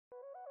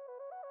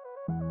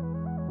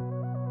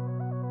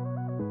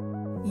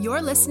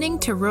You're listening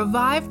to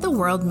Revive the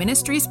World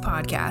Ministries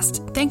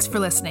podcast. Thanks for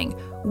listening.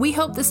 We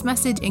hope this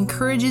message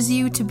encourages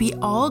you to be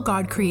all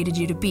God created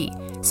you to be,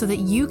 so that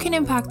you can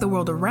impact the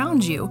world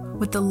around you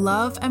with the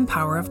love and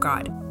power of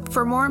God.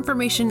 For more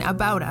information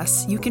about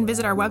us, you can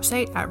visit our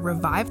website at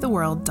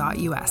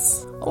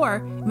revivetheworld.us or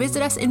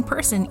visit us in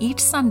person each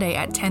Sunday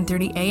at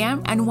 10:30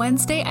 a.m. and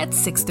Wednesday at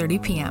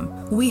 6:30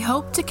 p.m. We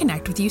hope to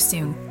connect with you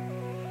soon.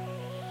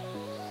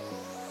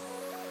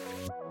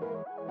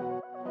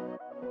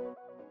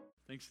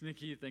 Thanks,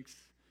 Nikki. Thanks,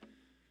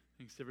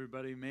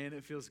 everybody. Man,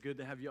 it feels good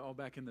to have you all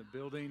back in the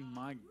building.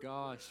 My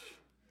gosh.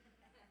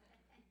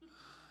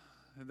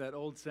 That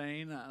old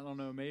saying, I don't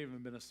know, it may have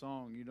even been a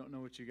song. You don't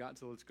know what you got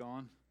till it's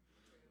gone,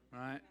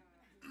 right?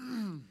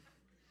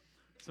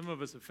 Some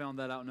of us have found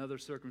that out in other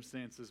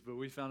circumstances, but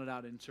we found it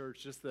out in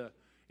church.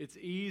 It's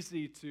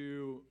easy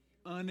to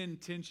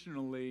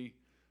unintentionally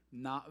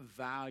not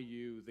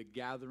value the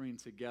gathering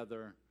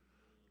together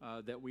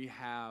that we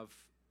have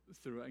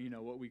through,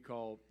 what we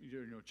call,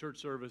 church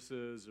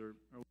services or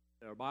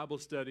our Bible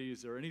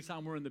studies, or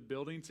anytime we're in the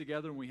building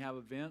together and we have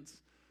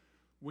events.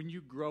 When you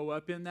grow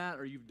up in that,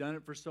 or you've done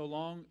it for so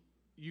long,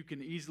 you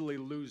can easily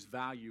lose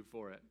value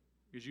for it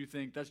because you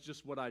think that's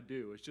just what I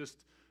do. It's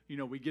just,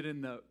 we get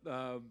in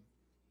the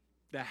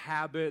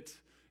habit,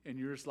 and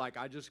you're just like,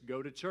 I just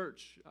go to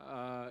church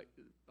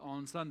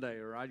on Sunday,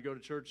 or I'd go to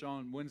church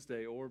on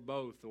Wednesday, or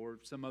both, or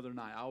some other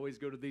night. I always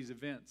go to these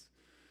events.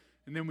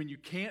 And then when you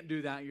can't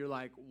do that, you're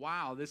like,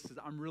 wow,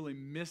 I'm really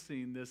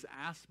missing this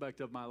aspect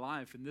of my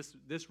life. And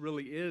this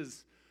really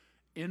is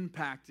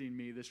impacting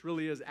me. This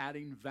really is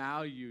adding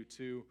value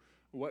to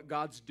what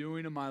God's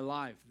doing in my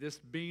life. This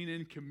being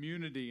in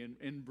community and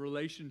in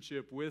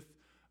relationship with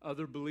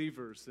other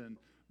believers and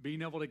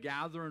being able to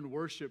gather and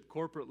worship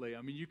corporately.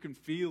 I mean, you can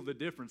feel the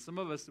difference. Some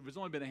of us, there's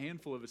only been a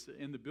handful of us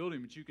in the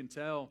building, but you can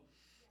tell,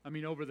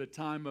 over the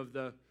time of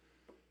the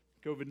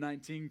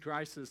COVID-19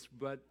 crisis,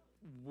 but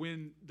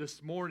when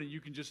this morning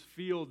you can just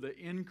feel the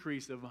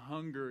increase of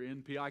hunger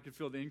in people. I could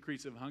feel the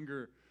increase of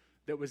hunger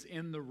that was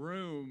in the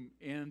room,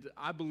 and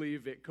I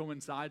believe it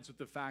coincides with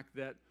the fact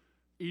that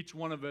each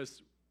one of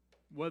us,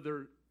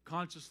 whether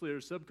consciously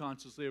or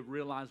subconsciously, have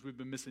realized we've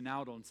been missing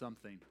out on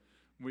something.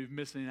 We've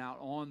missing out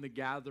on the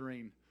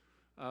gathering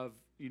of,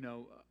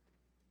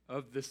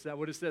 of this,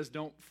 what it says,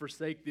 don't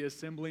forsake the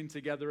assembling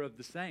together of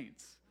the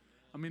saints.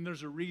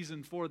 There's a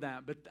reason for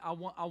that, but I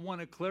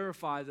want to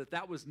clarify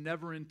that was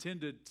never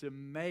intended to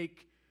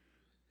make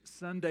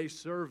Sunday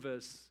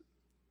service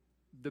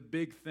the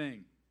big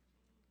thing.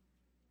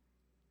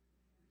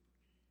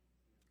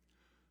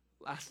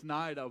 Last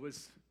night I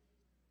was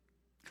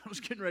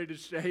getting ready to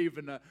shave,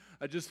 and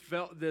I just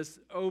felt this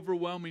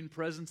overwhelming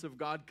presence of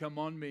God come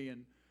on me,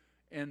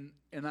 and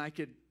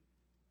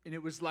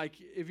it was like,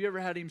 have you ever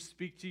had Him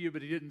speak to you,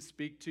 but He didn't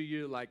speak to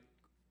you like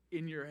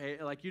in your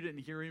head, like you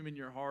didn't hear Him in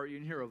your heart, you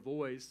didn't hear a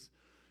voice,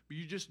 but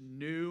you just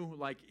knew,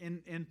 like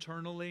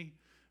internally,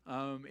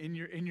 in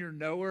your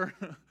knower.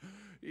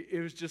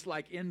 It was just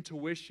like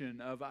intuition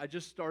of, I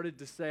just started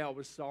to say I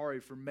was sorry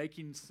for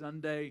making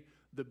Sunday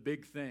the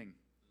big thing,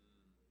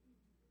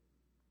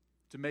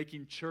 to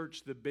making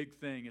church the big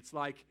thing. It's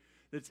like,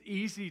 it's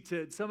easy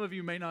to, some of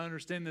you may not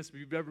understand this, but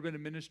if you've ever been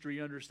in ministry,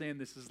 you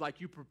understand this. It's like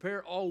you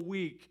prepare all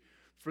week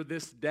for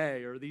this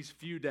day or these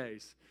few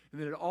days,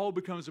 and then it all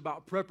becomes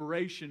about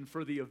preparation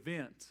for the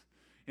event,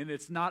 and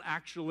it's not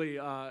actually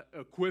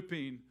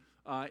equipping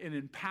and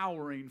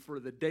empowering for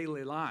the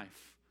daily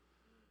life.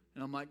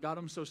 And I'm like, God,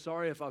 I'm so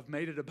sorry if I've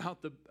made it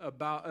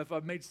if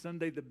I've made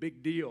Sunday the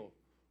big deal,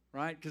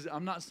 right? Because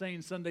I'm not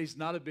saying Sunday's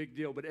not a big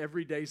deal, but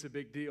every day's a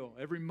big deal.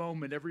 Every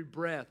moment, every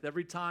breath,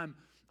 every time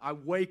I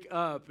wake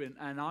up and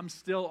I'm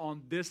still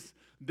on this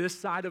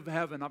side of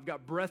heaven, I've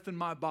got breath in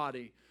my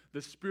body.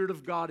 The Spirit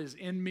of God is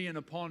in me and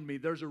upon me.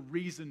 There's a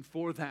reason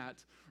for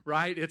that,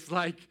 right? It's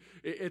like,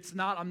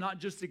 I'm not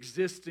just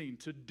existing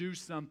to do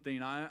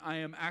something. I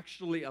am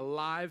actually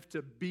alive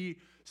to be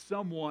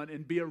someone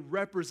and be a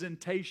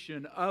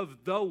representation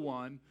of the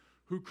one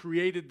who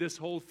created this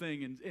whole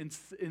thing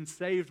and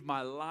saved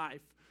my life,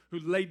 who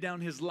laid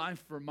down His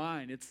life for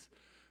mine. It's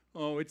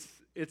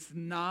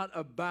not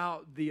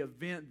about the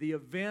event. The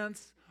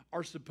events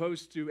are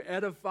supposed to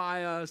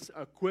edify us,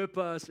 equip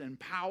us,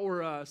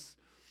 empower us,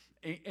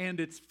 and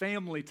it's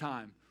family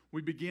time.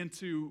 We begin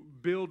to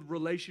build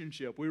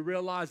relationship. We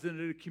realize that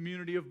in a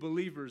community of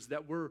believers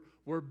that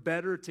we're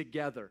better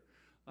together.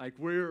 Like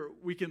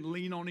we can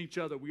lean on each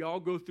other. We all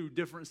go through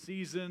different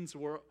seasons.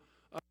 We're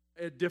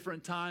at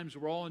different times.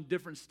 We're all in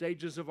different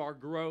stages of our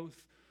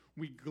growth.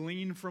 We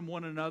glean from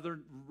one another,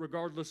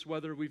 regardless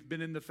whether we've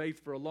been in the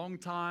faith for a long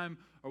time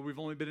or we've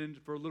only been in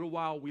it for a little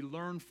while. We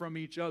learn from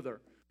each other.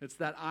 It's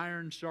that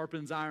iron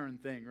sharpens iron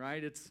thing,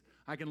 right?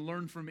 I can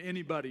learn from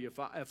anybody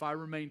if I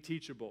remain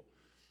teachable.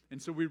 And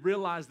so we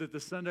realize that the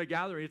Sunday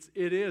gathering,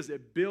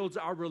 it builds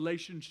our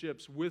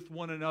relationships with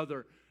one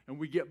another, and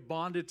we get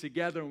bonded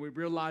together, and we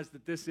realize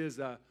that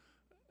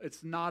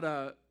it's not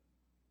a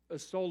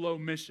solo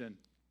mission.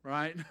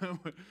 right?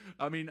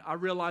 I mean, I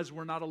realize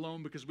we're not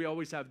alone because we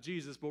always have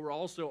Jesus, but we're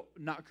also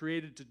not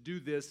created to do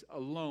this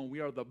alone. We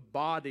are the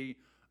body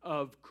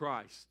of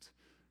Christ.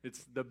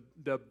 It's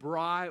the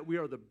bride. We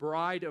are the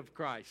bride of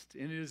Christ,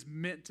 and it is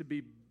meant to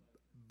be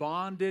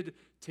bonded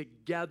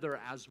together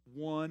as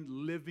one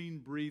living,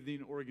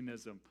 breathing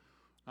organism.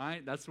 All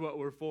right? That's what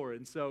we're for.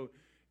 And so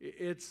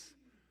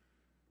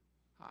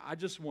I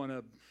just want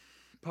to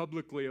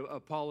publicly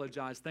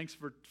apologize. Thanks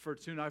for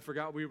tuning. I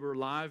forgot we were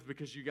live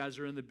because you guys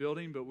are in the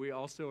building, but we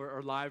also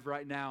are live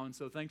right now. And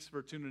so thanks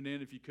for tuning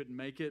in if you couldn't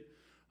make it.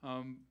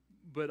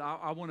 But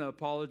I want to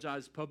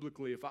apologize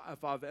publicly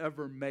if I've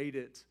ever made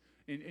it.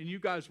 And you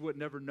guys would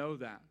never know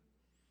that.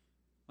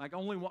 Like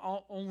only,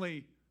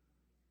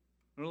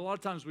 and a lot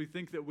of times we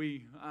think that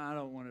I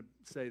don't want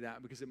to say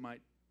that because it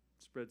might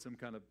spread some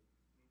kind of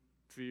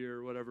fear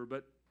or whatever,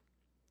 but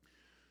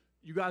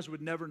you guys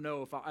would never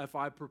know if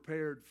I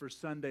prepared for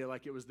Sunday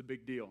like it was the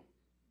big deal.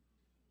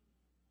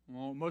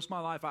 Well, most of my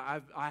life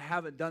I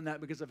haven't done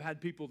that because I've had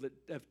people that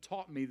have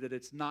taught me that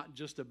it's not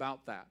just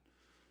about that.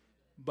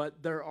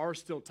 But there are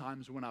still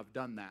times when I've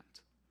done that.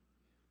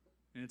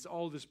 And it's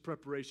all this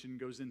preparation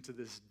goes into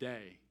this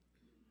day.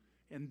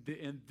 And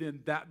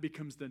then that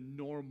becomes the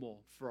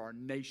normal for our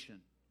nation.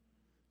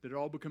 That it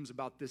all becomes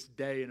about this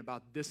day and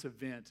about this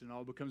event, and it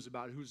all becomes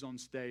about who's on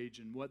stage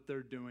and what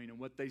they're doing and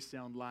what they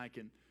sound like.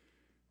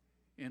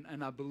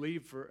 And I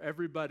believe for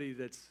everybody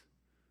that's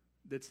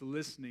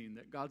listening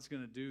that God's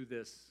going to do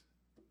this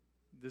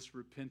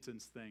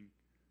repentance thing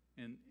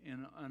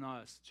in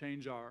us,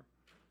 change our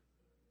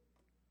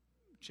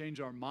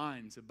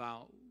minds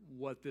about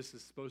what this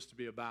is supposed to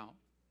be about.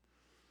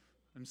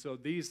 And so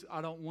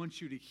I don't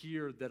want you to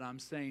hear that I'm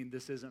saying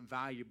this isn't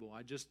valuable.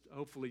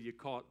 Hopefully you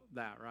caught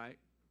that, right?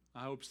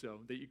 I hope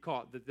so, that you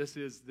caught that this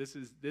is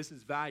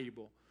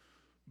valuable.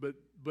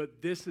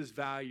 But this is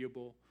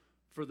valuable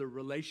for the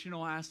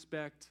relational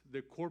aspect,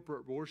 the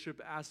corporate worship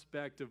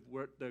aspect of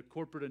the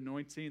corporate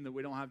anointing that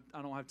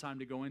I don't have time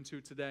to go into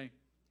today,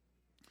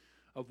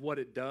 of what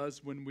it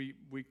does when we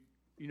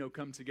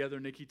come together.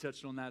 Nikki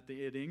touched on that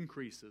it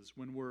increases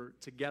when we're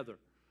together.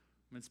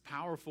 I mean, it's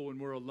powerful when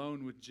we're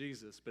alone with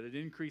Jesus, but it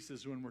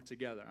increases when we're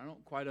together. I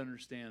don't quite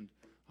understand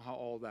how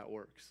all that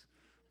works,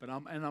 but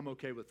I'm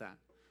okay with that.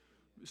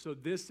 So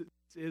this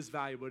is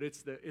valuable.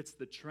 It's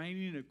the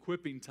training and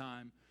equipping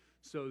time,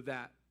 so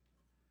that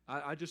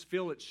I just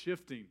feel it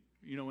shifting,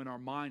 in our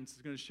minds.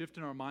 It's going to shift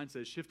in our mindset.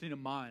 It's shifting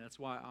in mine. That's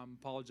why I'm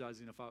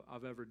apologizing if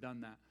I've ever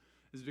done that.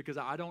 Is because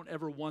I don't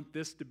ever want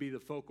this to be the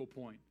focal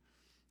point.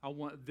 I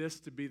want this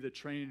to be the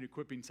training and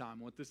equipping time.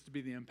 I want this to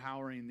be the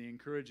empowering, the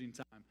encouraging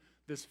time.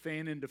 This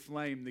fan into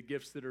flame the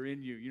gifts that are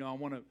in you. I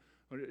want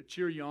to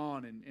cheer you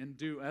on and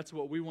do. That's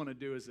what we want to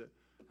do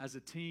as a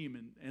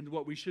team, and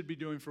what we should be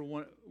doing for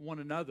one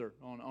another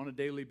on a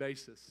daily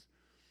basis.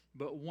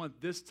 But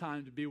want this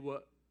time to be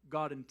what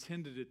God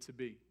intended it to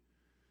be,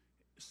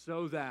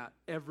 so that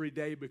every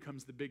day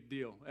becomes the big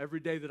deal. Every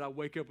day that I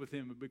wake up with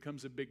Him, it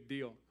becomes a big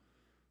deal,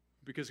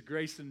 because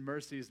grace and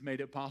mercy has made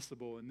it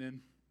possible. And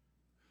then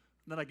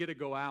I get to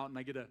go out and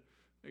I get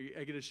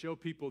to show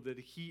people that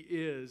He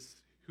is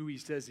who He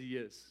says He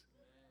is.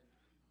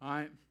 All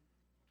right.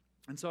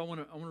 And so I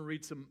want to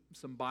read some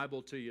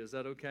Bible to you. Is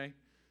that okay?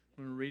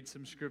 I'm going to read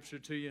some scripture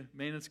to you.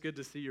 Man, it's good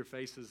to see your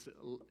faces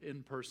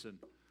in person.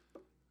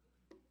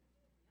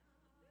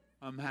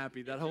 I'm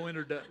happy. That whole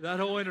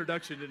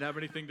introduction didn't have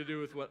anything to do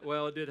with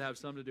it did have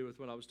some to do with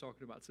what I was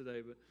talking about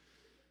today, but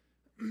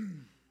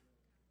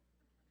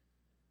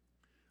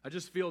I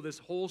just feel this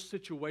whole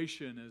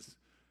situation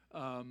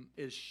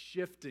is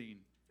shifting.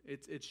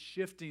 It's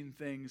shifting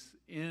things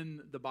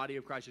in the body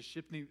of Christ. It's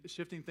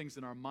shifting things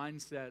in our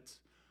mindsets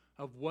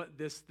of what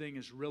this thing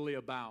is really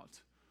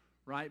about,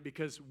 right?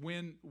 Because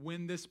when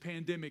this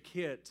pandemic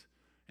hit,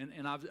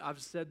 and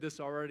I've said this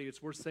already,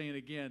 it's worth saying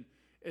again,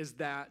 is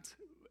that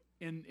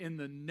in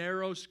the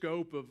narrow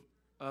scope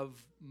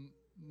of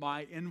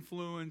my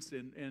influence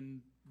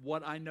and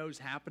what I know is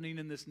happening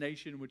in this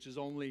nation, which is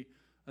only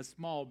a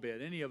small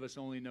bit. Any of us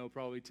only know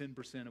probably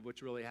 10% of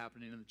what's really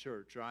happening in the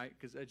church, right?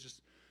 Because it's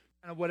just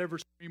kind of whatever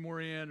stream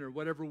we're in or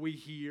whatever we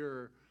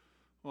hear.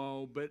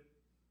 But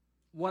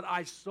what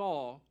I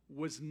saw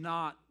was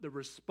not the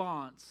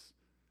response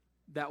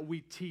that we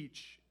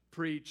teach,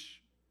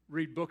 preach,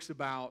 read books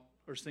about,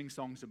 or sing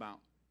songs about.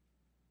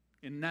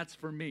 And that's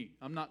for me.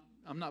 I'm not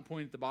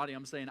pointing at the body.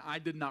 I'm saying I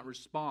did not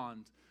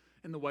respond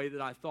in the way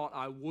that I thought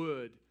I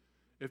would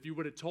if you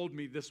would have told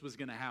me this was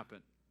going to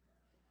happen.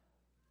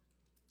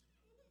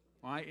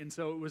 All right? And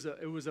so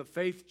it was a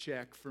faith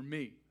check for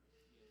me.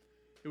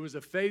 It was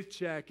a faith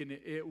check, and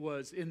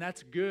and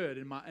that's good.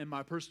 In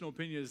my personal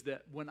opinion is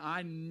that when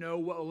I know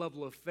what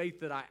level of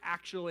faith that I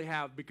actually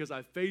have, because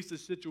I face a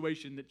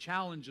situation that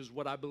challenges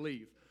what I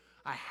believe.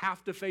 I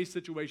have to face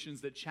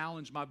situations that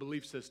challenge my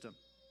belief system.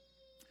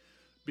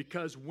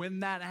 Because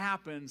when that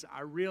happens,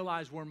 I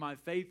realize where my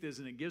faith is,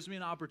 and it gives me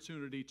an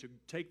opportunity to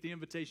take the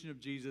invitation of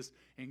Jesus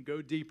and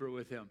go deeper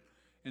with Him.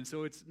 And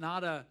so it's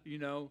not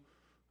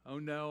oh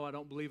no, I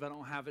don't believe I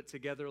don't have it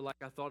together like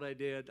I thought I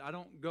did. I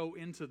don't go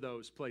into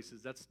those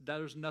places.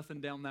 There's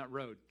nothing down that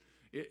road.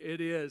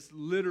 It is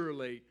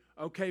literally,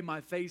 okay,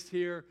 my faith's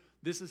here.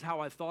 This is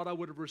how I thought I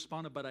would have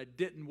responded, but I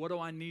didn't. What do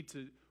I need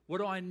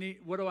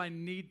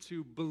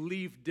to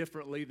believe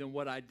differently than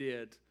what I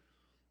did?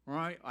 All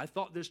right? I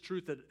thought this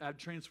truth had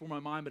transformed my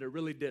mind, but it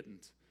really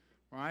didn't.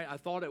 All right? I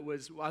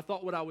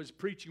thought what I was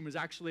preaching was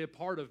actually a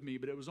part of me,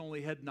 but it was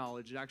only head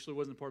knowledge. It actually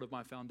wasn't part of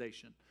my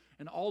foundation.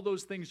 And all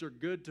those things are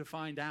good to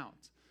find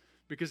out,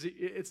 because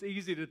it's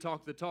easy to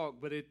talk the talk,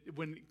 but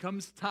when it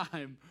comes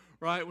time,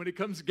 right? When it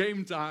comes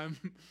game time,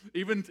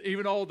 even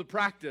all the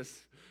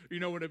practice,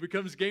 when it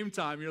becomes game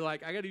time, you're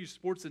like, I got to use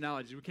sports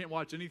analogies. We can't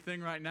watch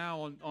anything right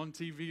now on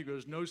TV.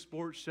 There's no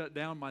sports, shut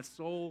down. My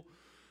soul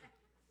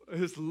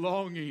is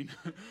longing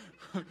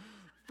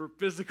for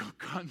physical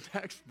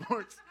contact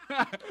sports.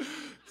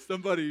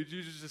 Somebody,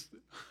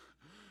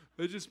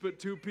 they just put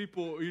two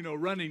people,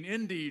 running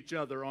into each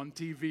other on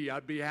TV.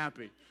 I'd be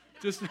happy.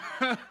 Just,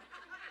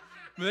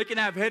 they can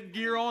have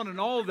headgear on and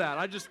all that.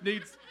 I just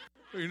need,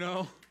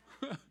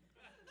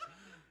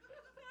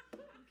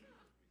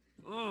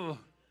 oh.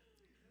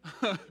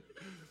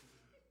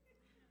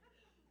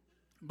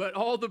 But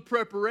all the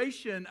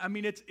preparation,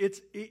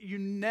 you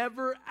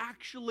never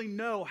actually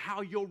know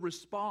how you'll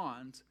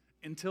respond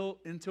until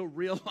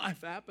real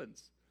life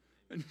happens,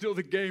 until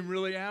the game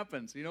really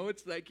happens.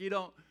 It's like you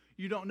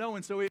don't know.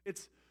 And so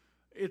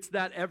it's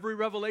that every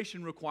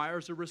revelation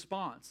requires a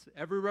response.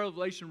 Every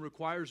revelation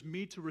requires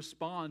me to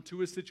respond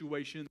to a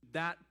situation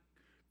that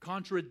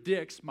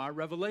contradicts my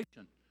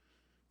revelation.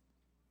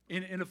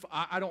 And if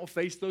I don't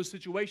face those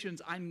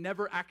situations, I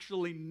never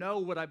actually know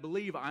what I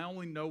believe. I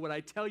only know what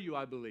I tell you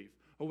I believe,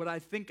 or what I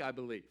think I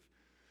believe.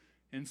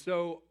 And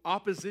so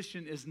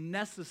opposition is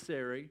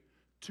necessary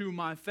to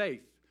my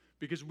faith,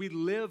 because we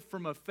live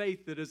from a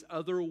faith that is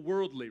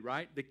otherworldly,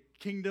 right? The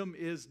kingdom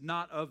is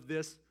not of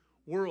this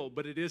world,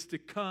 but it is to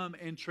come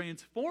and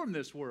transform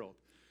this world.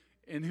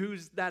 And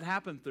who's that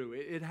happen through?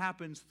 It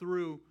happens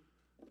through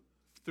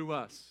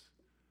us,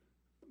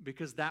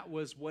 because that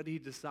was what he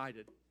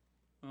decided.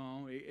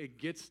 Oh, it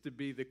gets to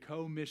be the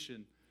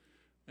co-mission.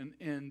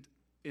 And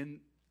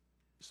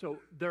so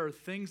there are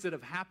things that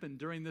have happened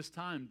during this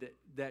time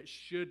that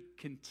should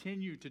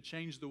continue to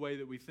change the way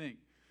that we think.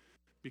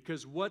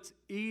 Because what's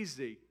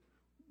easy,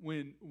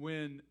 when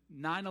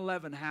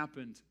 9/11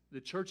 happened,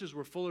 the churches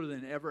were fuller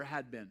than ever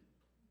had been.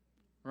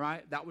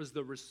 Right? That was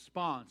the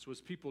response,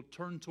 was people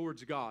turned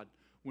towards God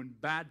when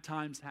bad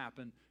times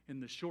happened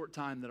in the short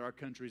time that our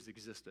countries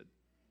existed.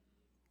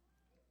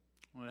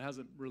 Well, it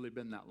hasn't really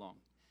been that long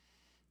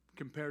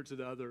compared to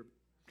the other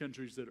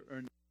countries that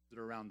are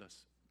around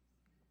us.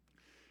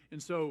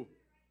 And so,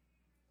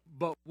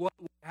 but what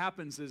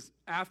happens is,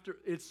 after,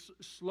 it's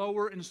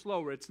slower and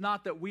slower. It's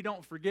not that we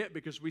don't forget,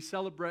 because we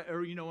celebrate, or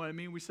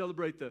we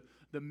celebrate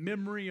the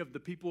memory of the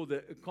people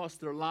that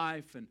cost their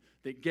life and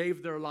that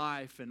gave their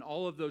life and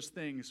all of those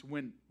things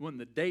when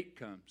the date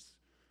comes.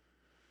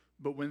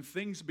 But when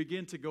things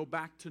begin to go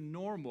back to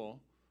normal,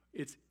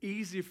 it's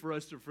easy for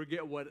us to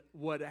forget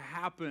what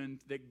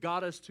happened that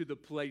got us to the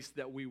place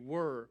that we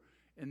were.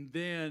 And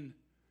then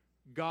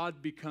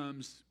God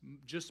becomes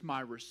just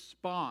my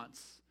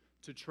response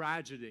to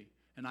tragedy.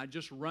 And I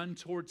just run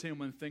towards him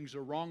when things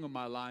are wrong in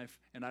my life,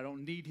 and I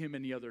don't need him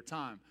any other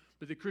time.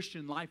 But the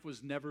Christian life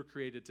was never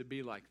created to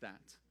be like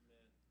that.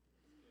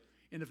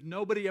 And if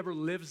nobody ever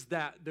lives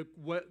that,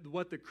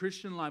 what the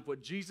Christian life,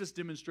 what Jesus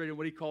demonstrated,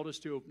 what he called us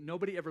to, if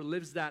nobody ever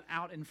lives that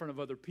out in front of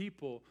other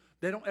people,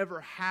 they don't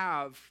ever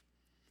have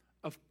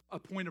a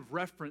point of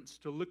reference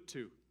to look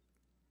to.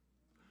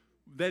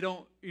 They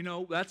don't,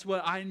 that's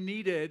what I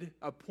needed,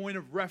 a point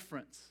of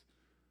reference.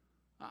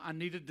 I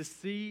needed to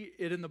see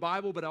it in the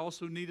Bible, but I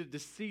also needed to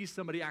see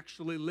somebody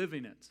actually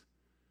living it.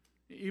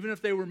 Even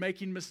if they were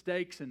making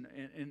mistakes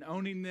and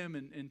owning them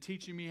and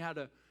teaching me how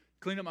to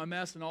clean up my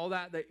mess and all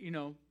that,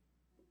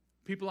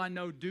 people I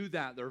know do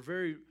that.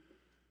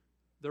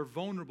 They're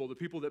vulnerable. The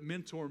people that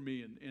mentor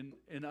me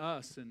and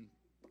us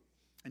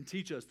and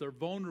teach us, they're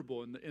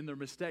vulnerable in their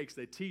mistakes.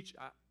 I teach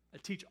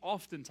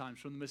oftentimes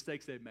from the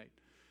mistakes they've made.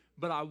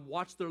 But I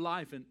watch their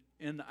life,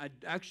 and I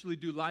actually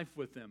do life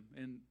with them.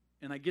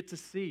 And I get to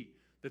see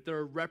that they're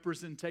a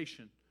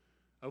representation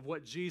of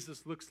what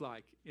Jesus looks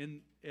like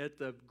at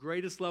the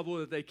greatest level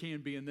that they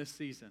can be in this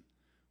season,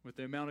 with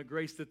the amount of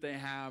grace that they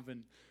have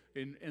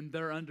and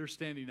their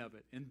understanding of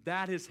it. And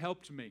that has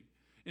helped me.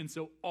 And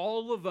so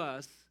all of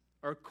us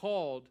are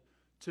called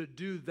to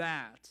do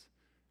that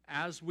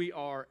as we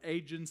are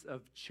agents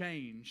of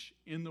change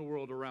in the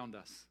world around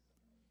us.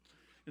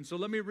 And so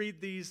let me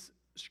read these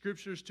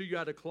scriptures to you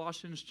out of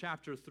Colossians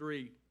chapter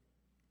 3.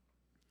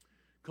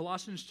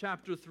 Colossians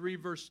chapter 3,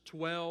 verse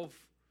 12.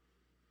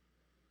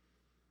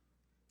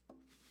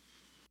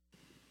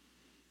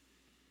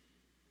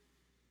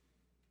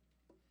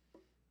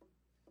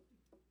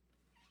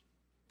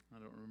 I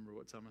don't remember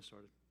what time I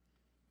started.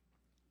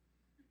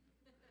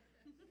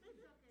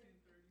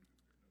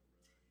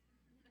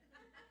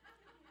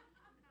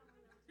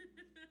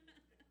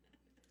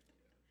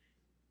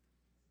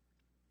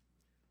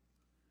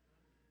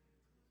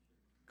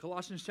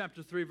 Colossians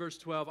chapter 3, verse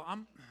 12.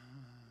 I'm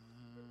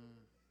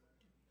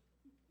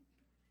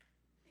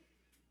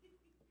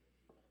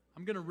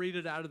going to read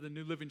it out of the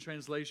New Living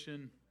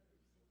Translation.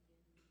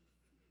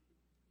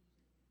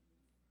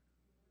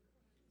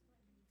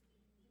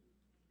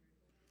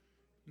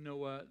 You know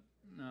what?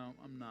 No,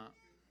 I'm not.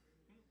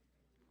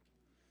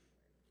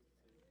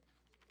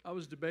 I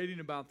was debating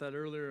about that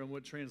earlier and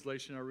what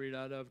translation I read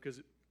out of, because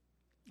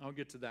I'll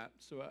get to that.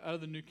 So out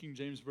of the New King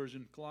James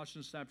Version,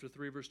 Colossians chapter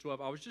 3, verse 12.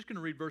 I was just going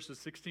to read verses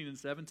 16 and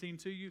 17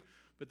 to you,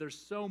 but there's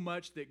so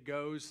much that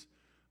goes.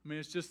 I mean,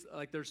 it's just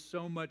like there's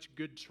so much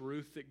good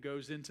truth that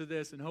goes into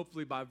this, and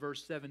hopefully by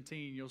verse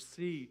 17, you'll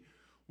see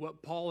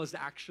what Paul is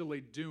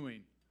actually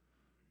doing.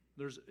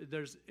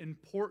 There's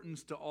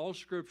importance to all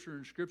Scripture,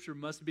 and Scripture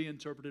must be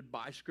interpreted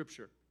by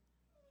Scripture.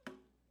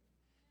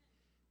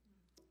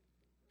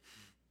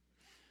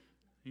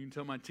 You can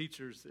tell my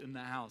teachers in the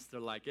house, they're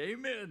like,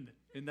 amen,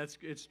 and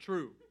it's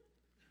true.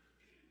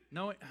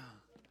 No,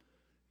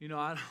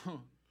 I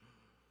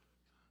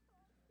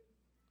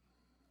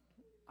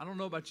don't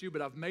know about you,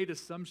 but I've made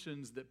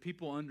assumptions that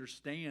people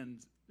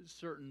understand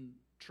certain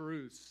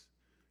truths,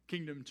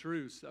 kingdom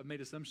truths. I've made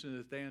assumptions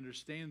that they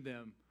understand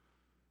them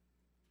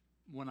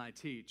when I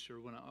teach or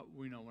when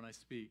I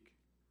speak.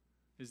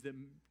 Is that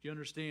you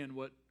understand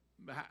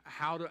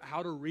how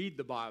to read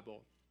the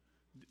Bible?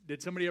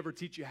 Did somebody ever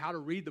teach you how to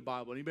read the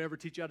Bible? Anybody ever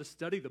teach you how to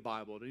study the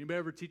Bible? Did anybody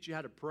ever teach you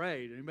how to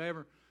pray? Did anybody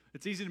ever?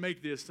 It's easy to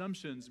make the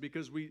assumptions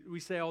because we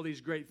say all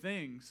these great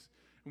things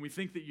and we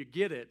think that you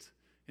get it,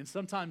 and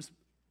sometimes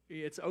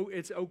it's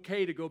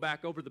okay to go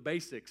back over the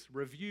basics.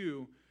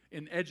 Review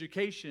in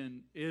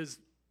education is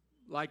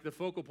like the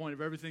focal point of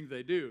everything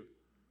they do.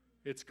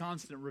 It's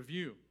constant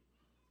review.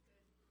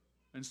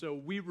 And so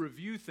we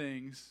review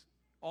things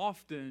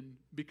often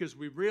because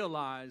we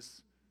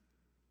realize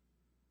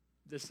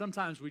that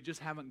sometimes we just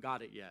haven't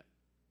got it yet.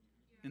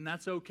 And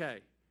that's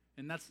okay.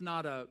 And that's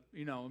not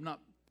I'm not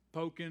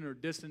poking or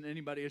dissing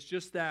anybody. It's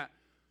just that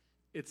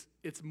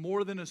it's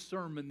more than a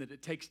sermon that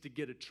it takes to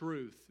get a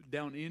truth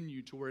down in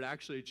you to where it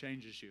actually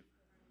changes you.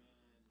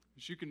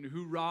 You can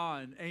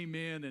hoorah and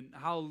amen and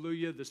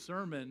hallelujah the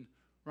sermon,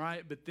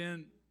 right? But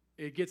then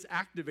it gets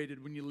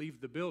activated when you leave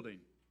the building.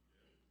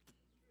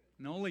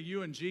 And only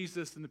you and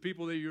Jesus and the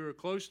people that you're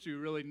close to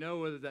really know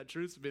whether that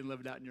truth's been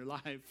lived out in your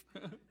life.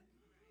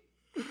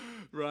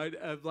 Right?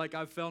 Like,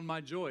 I've found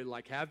my joy.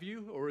 Like, have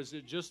you? Or is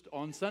it just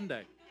on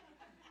Sunday?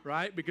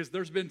 Right? Because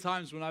there's been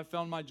times when I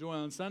found my joy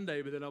on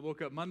Sunday, but then I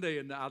woke up Monday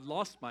and I'd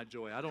lost my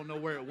joy. I don't know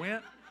where it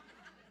went.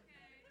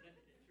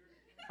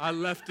 I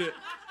left it.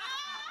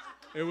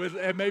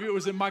 Maybe it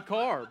was in my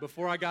car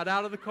before I got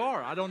out of the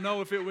car. I don't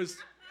know if it was.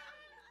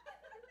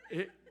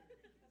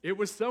 It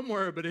was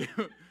somewhere, but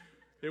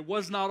it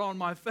was not on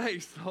my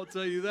face. I'll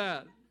tell you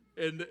that.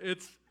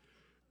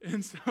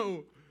 And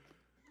so.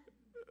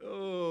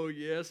 Oh,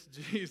 yes,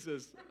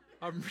 Jesus.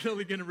 I'm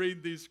really going to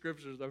read these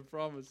scriptures, I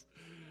promise.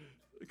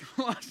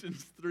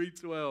 Colossians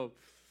 3:12.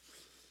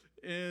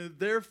 And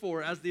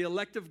therefore, as the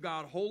elect of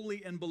God,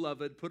 holy and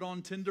beloved, put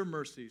on tender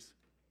mercies,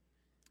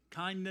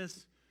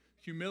 kindness,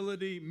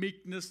 humility,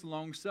 meekness,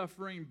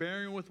 long-suffering,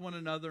 bearing with one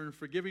another and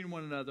forgiving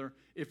one another.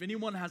 If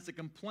anyone has a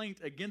complaint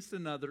against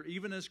another,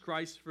 even as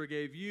Christ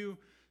forgave you,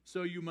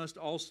 so you must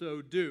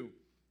also do.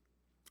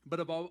 But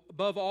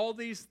above all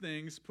these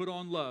things, put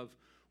on love,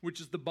 which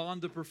is the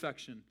bond of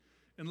perfection.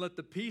 And let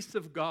the peace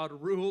of God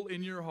rule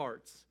in your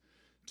hearts,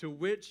 to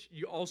which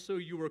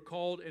you were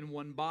called in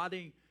one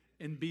body,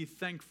 and be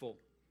thankful.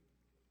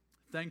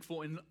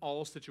 Thankful in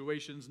all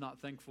situations, not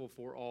thankful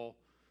for all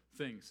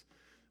things.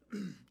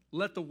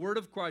 Let the word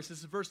of Christ, this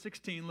is verse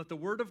 16, let the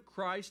word of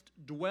Christ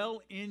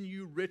dwell in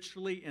you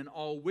richly in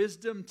all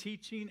wisdom,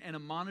 teaching and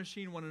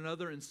admonishing one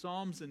another in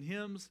psalms and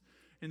hymns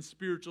and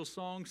spiritual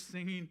songs,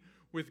 singing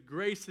with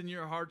grace in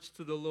your hearts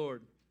to the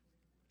Lord.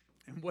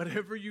 And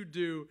whatever you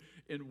do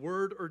in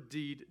word or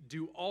deed,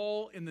 do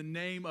all in the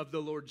name of the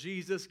Lord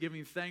Jesus,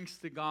 giving thanks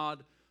to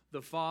God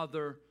the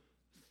Father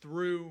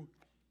through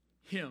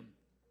Him.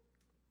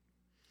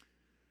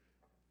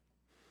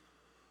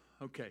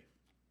 Okay.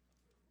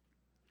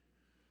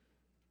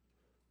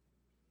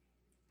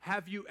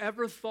 Have you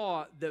ever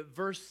thought that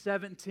verse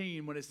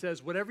 17, when it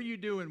says, whatever you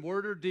do in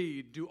word or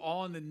deed, do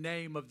all in the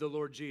name of the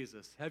Lord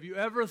Jesus? Have you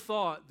ever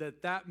thought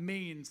that that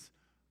means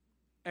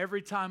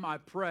every time I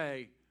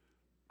pray,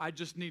 I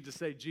just need to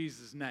say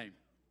Jesus' name?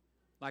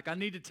 Like, I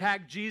need to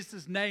tag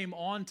Jesus' name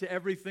onto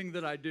everything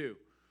that I do.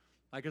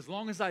 Like, as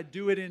long as I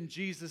do it in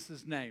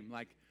Jesus' name.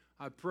 Like,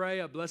 I pray,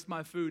 I bless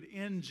my food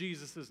in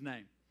Jesus'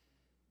 name.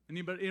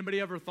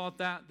 Anybody ever thought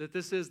that? That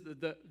this is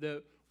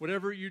the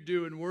whatever you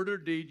do in word or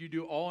deed, you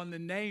do all in the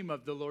name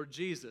of the Lord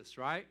Jesus,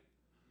 right?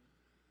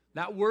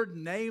 That word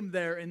name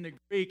there in the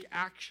Greek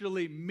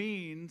actually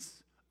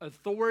means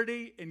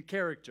authority and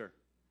character.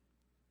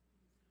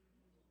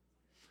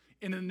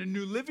 And in the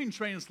New Living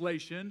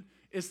Translation,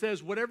 it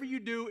says, whatever you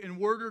do in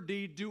word or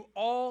deed, do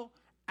all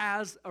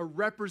as a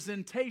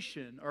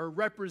representation or a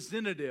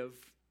representative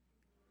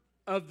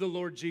of the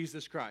Lord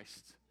Jesus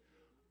Christ.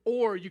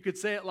 Or you could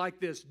say it like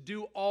this,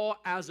 do all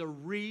as a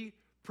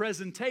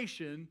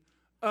presentation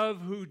of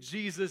who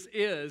Jesus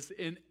is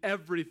in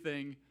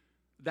everything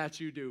that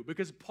you do.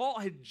 Because Paul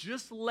had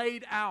just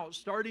laid out,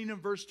 starting in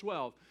verse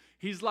 12,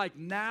 he's like,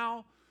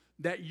 now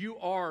that you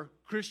are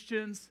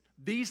Christians,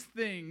 these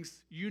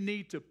things you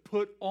need to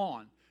put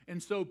on.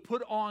 And so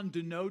put on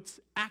denotes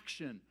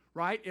action,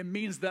 right? It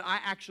means that I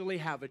actually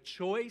have a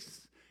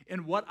choice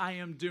in what I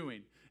am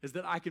doing. Is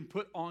that I can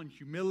put on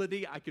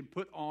humility, I can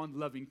put on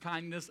loving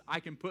kindness, I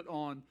can put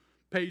on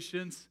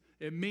patience.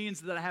 It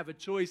means that I have a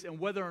choice in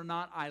whether or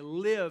not I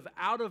live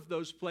out of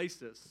those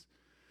places.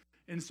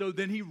 And so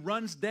then he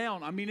runs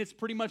down. I mean, it's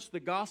pretty much the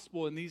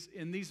gospel in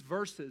these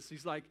verses.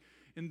 He's like,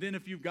 and then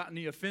if you've got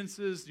any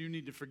offenses, you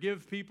need to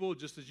forgive people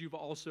just as you've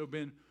also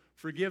been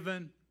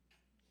forgiven.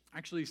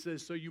 Actually, he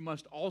says, so you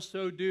must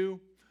also do.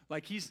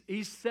 Like he's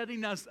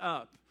setting us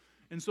up.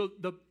 And so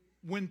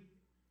when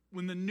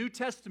the New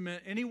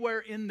Testament, anywhere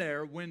in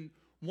there, when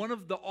one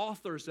of the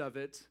authors of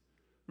it,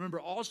 remember,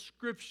 all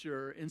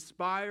Scripture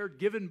inspired,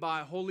 given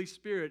by Holy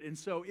Spirit. And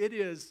so it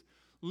is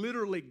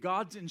literally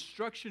God's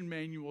instruction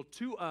manual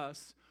to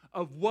us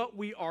of what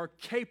we are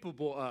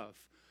capable of.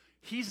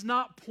 He's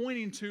not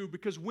pointing to,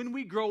 because when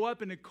we grow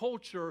up in a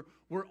culture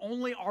where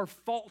only our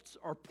faults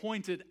are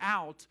pointed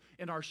out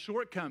and our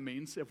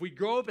shortcomings, if we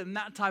grow up in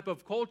that type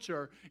of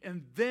culture,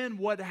 and then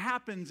what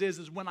happens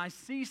is when I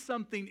see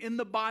something in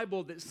the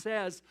Bible that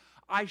says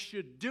I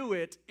should do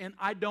it and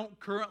I don't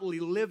currently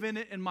live in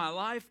it in my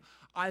life,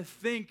 I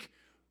think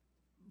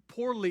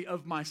poorly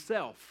of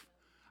myself.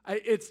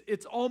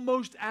 It's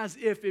almost as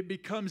if it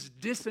becomes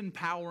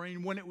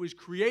disempowering when it was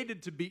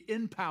created to be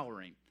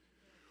empowering.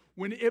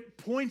 When it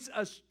points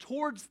us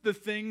towards the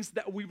things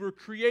that we were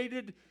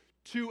created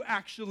to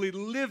actually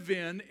live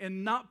in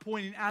and not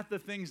pointing at the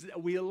things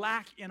that we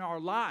lack in our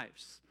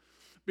lives.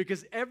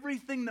 Because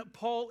everything that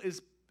Paul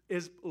is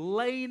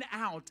laying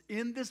out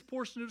in this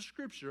portion of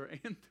Scripture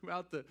and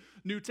throughout the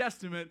New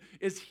Testament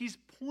is he's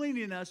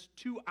pointing us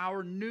to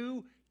our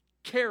new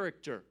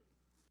character.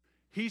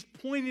 He's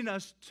pointing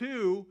us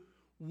to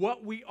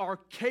what we are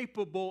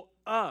capable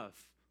of.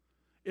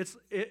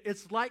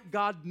 It's like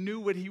God knew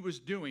what he was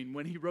doing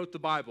when he wrote the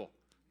Bible.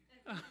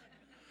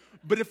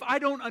 But if I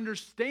don't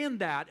understand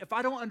that, if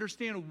I don't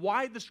understand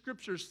why the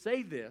Scriptures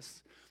say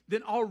this,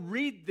 then I'll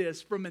read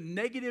this from a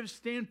negative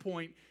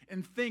standpoint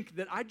and think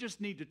that I just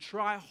need to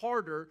try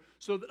harder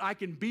so that I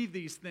can be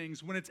these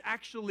things, when it's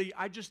actually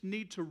I just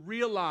need to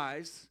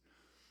realize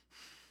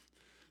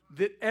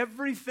that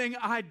everything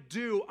I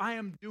do, I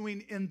am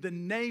doing in the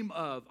name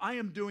of, I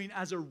am doing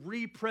as a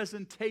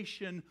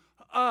representation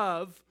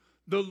of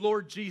the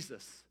Lord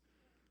Jesus.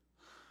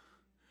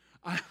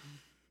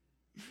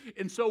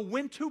 And so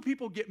when two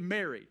people get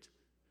married,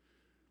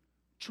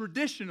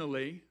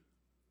 traditionally,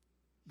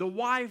 the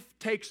wife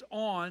takes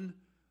on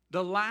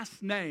the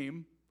last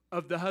name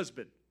of the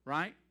husband,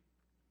 right?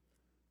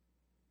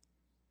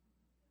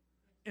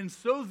 And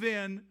so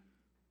then,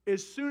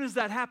 as soon as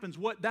that happens,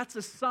 that's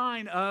a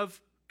sign of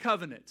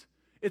covenant.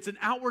 It's an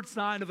outward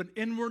sign of an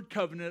inward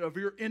covenant, of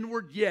your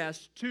inward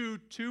yes to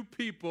two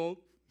people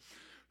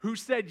who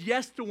said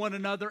yes to one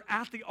another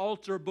at the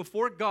altar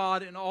before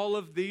God and all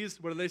of these,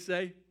 what do they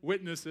say?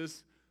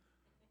 Witnesses.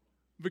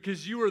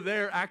 Because you were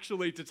there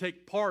actually to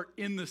take part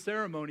in the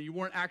ceremony. You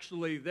weren't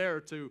actually there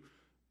to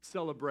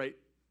celebrate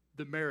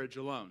the marriage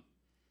alone.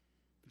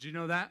 Did you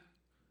know that?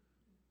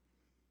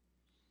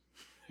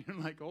 You're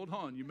like, hold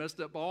on, you messed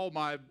up all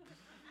my,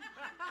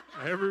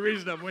 every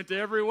reason I went to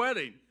every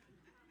wedding.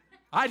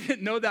 I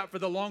didn't know that for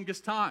the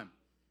longest time.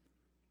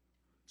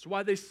 That's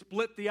why they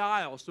split the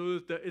aisle, so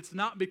that it's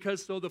not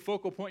because so the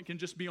focal point can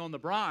just be on the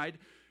bride.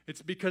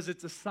 It's because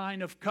it's a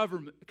sign of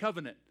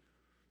covenant.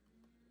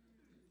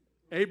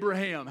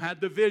 Abraham had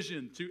the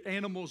vision. Two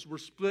animals were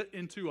split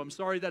in two. I'm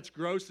sorry that's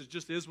gross. It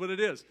just is what it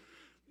is.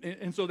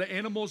 And so the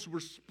animals were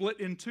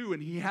split in two,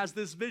 and he has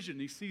this vision.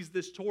 He sees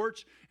this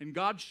torch, and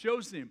God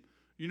shows him,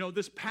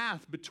 this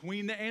path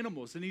between the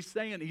animals. And he's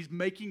saying, he's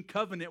making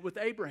covenant with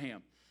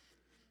Abraham.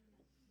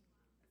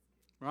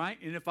 Right?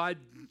 And if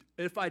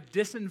I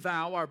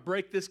disavow or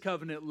break this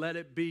covenant, let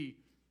it be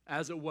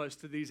as it was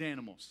to these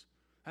animals.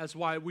 That's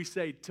why we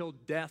say, till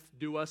death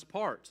do us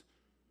part.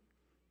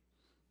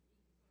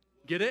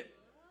 Get it?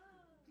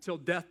 Till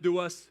death do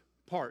us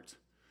part.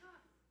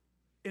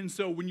 And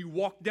so when you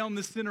walk down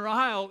the center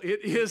aisle,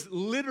 it is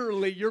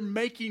literally you're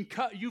making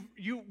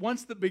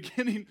once the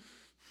beginning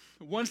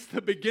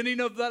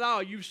of that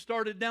aisle, you've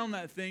started down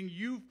that thing.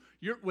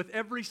 You're with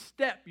every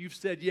step you've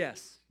said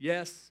yes,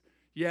 yes,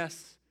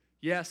 yes.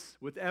 Yes,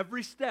 with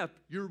every step,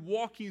 you're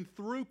walking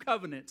through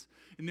covenant.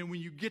 And then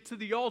when you get to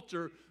the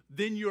altar,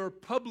 then you're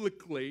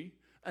publicly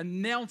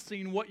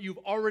announcing what you've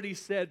already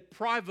said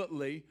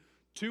privately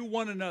to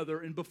one another.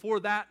 And before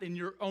that, in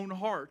your own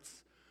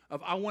hearts,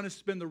 of I want to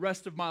spend the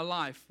rest of my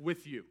life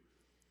with you.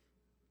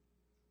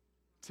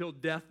 Till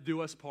death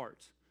do us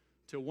part.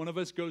 Till one of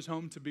us goes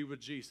home to be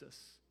with Jesus.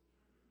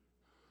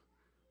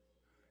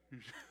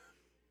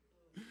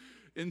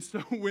 And so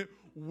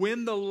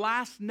when the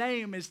last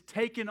name is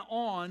taken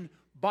on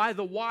by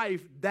the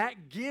wife,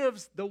 that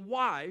gives the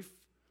wife,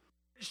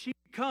 she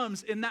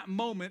comes in that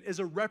moment as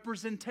a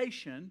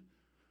representation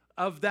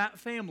of that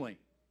family.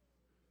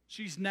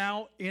 She's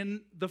now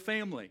in the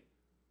family,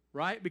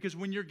 right? Because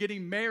when you're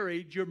getting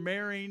married, you're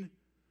marrying,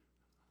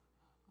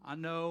 I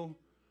know,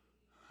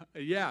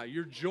 yeah,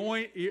 you're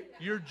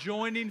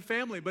joining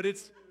family, but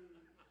it's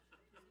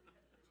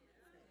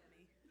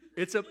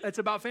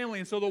about family.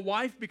 And so the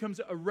wife becomes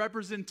a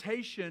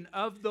representation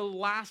of the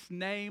last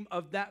name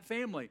of that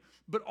family.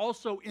 But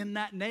also in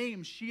that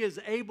name, she is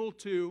able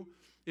to,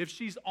 if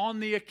she's on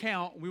the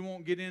account, we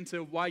won't get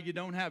into why you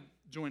don't have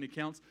joint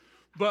accounts,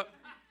 but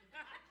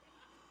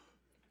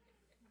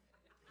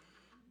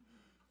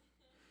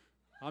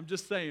I'm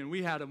just saying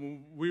we had them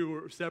when we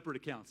were separate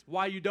accounts.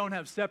 Why you don't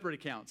have separate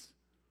accounts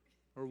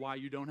or why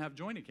you don't have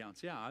joint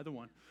accounts. Yeah, either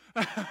one.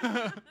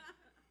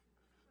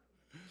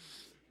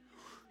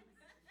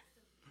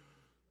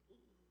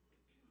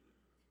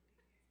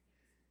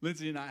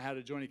 Lindsay and I had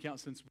a joint account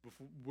since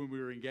before, when we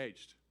were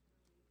engaged.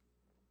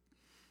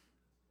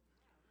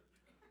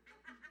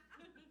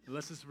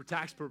 Unless it's for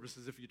tax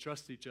purposes, if you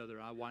trust each other,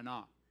 why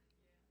not?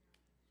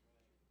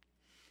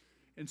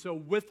 And so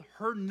with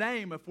her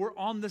name, if we're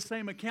on the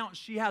same account,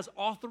 she has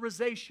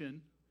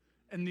authorization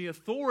and the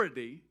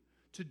authority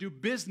to do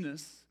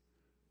business,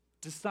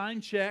 to sign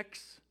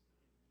checks,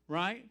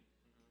 right?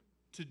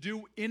 To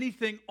do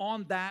anything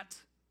on that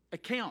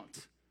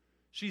account.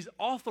 She's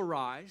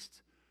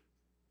authorized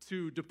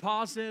to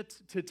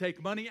deposit, to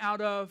take money out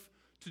of,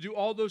 to do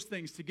all those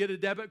things, to get a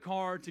debit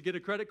card, to get a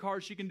credit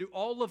card. She can do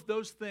all of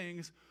those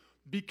things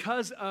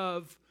because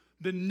of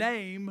the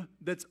name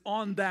that's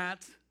on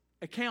that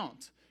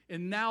account.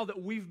 And now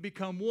that we've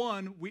become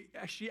one,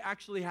 she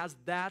actually has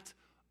that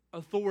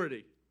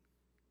authority.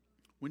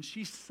 When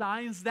she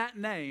signs that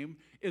name,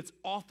 it's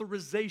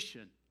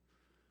authorization.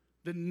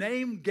 The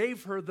name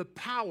gave her the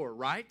power,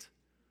 right?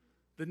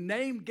 The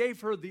name gave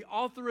her the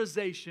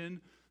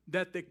authorization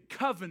that the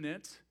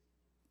covenant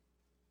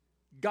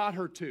got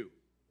her to.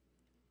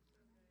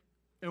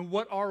 And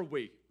what are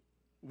we?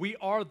 We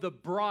are the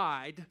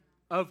bride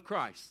of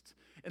Christ.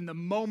 And the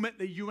moment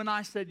that you and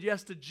I said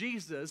yes to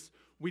Jesus,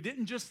 we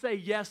didn't just say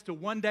yes to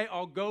one day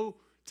I'll go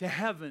to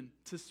heaven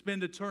to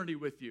spend eternity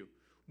with you,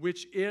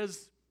 which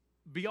is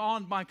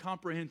beyond my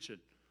comprehension,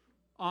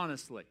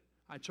 honestly.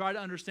 I try to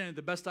understand it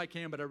the best I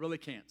can, but I really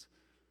can't.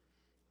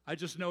 I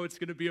just know it's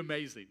going to be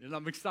amazing, and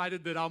I'm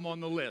excited that I'm on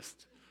the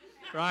list,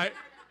 right?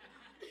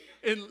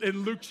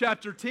 In Luke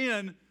chapter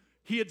 10,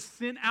 he had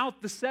sent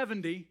out the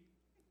 70,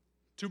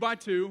 2 by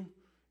 2,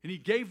 and he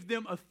gave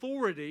them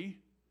authority.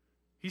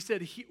 He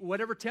said,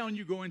 whatever town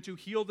you go into,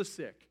 heal the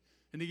sick.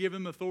 And he gave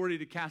them authority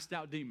to cast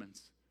out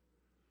demons.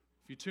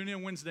 If you tune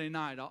in Wednesday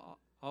night,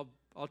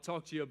 I'll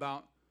talk to you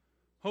about,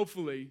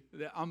 hopefully,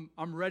 that I'm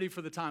ready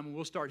for the time when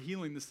we'll start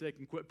healing the sick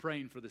and quit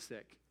praying for the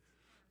sick.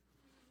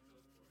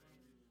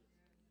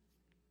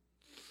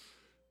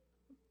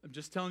 I'm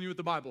just telling you what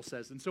the Bible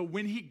says. And so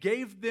when he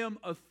gave them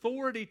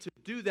authority to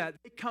do that,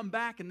 they come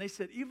back and they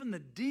said, even the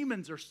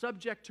demons are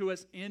subject to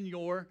us in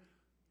your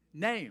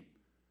name.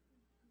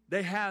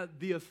 They had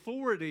the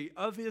authority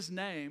of his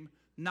name,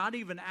 not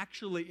even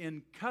actually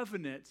in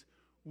covenant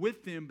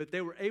with him, but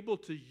they were able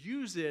to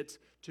use it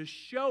to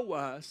show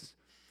us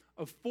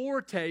a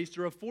foretaste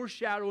or a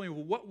foreshadowing of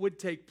what would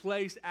take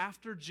place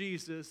after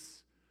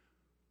Jesus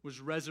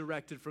was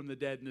resurrected from the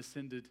dead and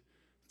ascended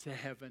to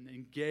heaven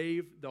and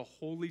gave the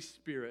Holy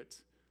Spirit,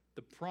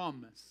 the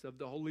promise of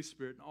the Holy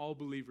Spirit, and all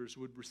believers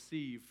would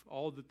receive,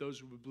 all that those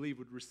who would believe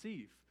would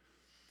receive.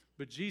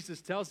 But Jesus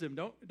tells him,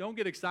 don't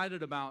get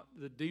excited about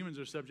the demons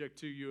are subject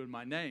to you in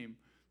my name.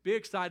 Be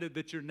excited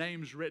that your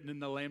name's written in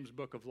the Lamb's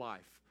Book of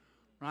Life,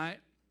 right?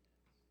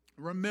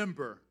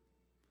 Remember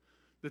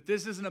that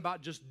this isn't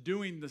about just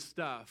doing the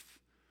stuff.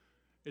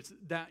 It's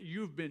that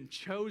you've been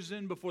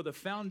chosen before the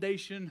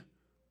foundation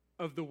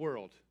of the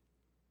world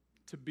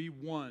to be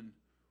one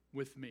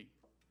with me.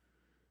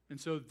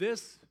 And so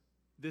this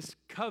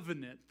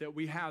covenant that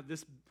we have,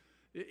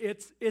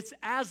 it's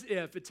as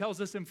if, it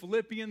tells us in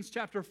Philippians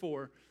chapter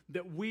 4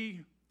 that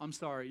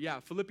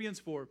Philippians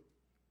 4.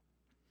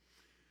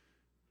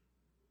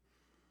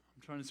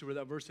 I'm trying to see where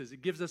that verse is.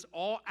 It gives us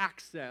all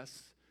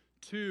access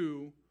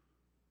to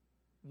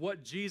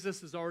what Jesus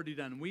has already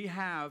done. We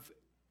have,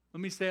 let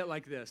me say it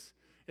like this,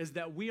 is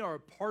that we are a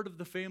part of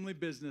the family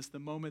business the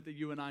moment that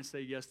you and I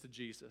say yes to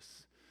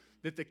Jesus.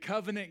 That the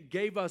covenant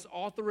gave us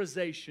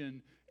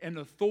authorization and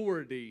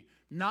authority,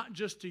 not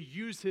just to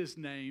use his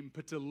name,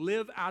 but to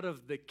live out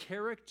of the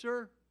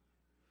character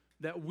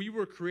that we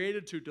were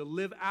created to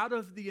live out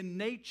of the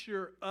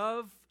nature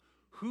of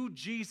who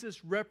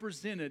Jesus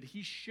represented.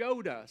 He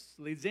showed us,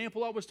 the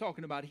example I was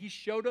talking about, he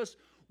showed us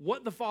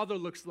what the Father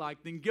looks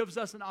like, then gives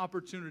us an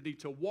opportunity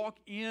to walk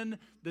in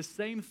the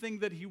same thing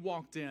that he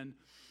walked in.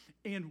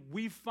 And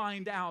we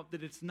find out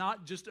that it's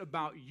not just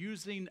about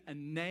using a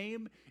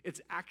name,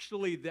 it's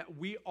actually that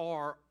we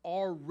are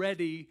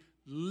already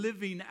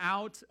living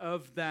out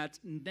of that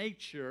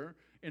nature,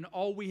 and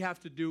all we have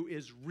to do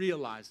is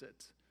realize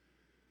it.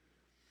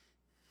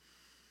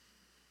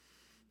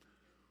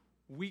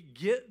 we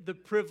get the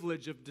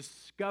privilege of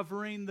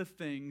discovering the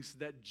things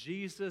that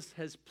Jesus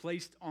has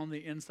placed on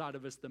the inside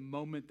of us the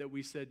moment that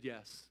we said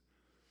yes.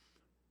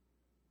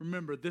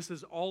 Remember, this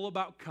is all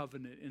about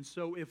covenant. And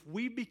so if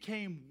we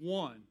became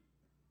one,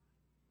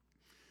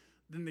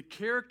 then the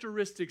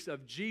characteristics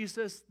of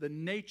Jesus, the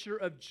nature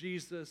of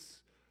Jesus,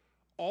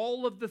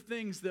 all of the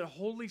things that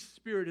Holy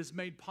Spirit has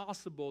made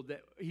possible,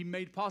 that He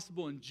made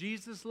possible in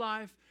Jesus'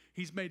 life,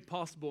 He's made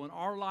possible in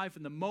our life.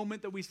 And the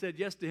moment that we said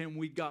yes to Him,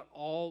 we got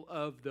all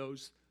of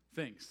those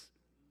things.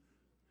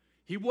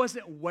 He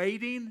wasn't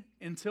waiting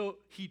until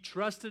He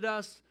trusted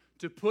us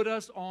to put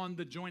us on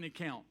the joint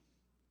account.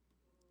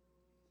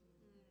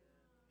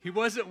 He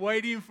wasn't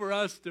waiting for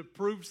us to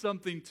prove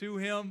something to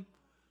Him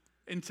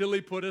until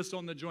He put us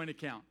on the joint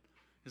account.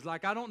 He's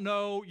like, I don't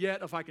know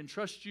yet if I can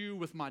trust you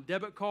with my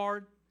debit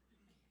card,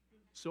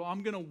 so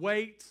I'm going to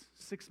wait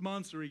 6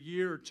 months or a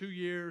year or 2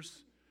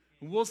 years,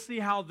 and we'll see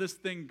how this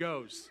thing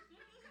goes.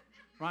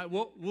 Right?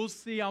 We'll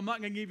see. I'm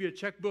not going to give you a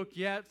checkbook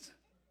yet.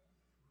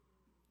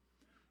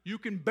 You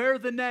can bear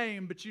the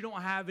name, but you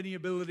don't have any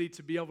ability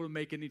to be able to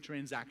make any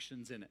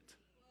transactions in it.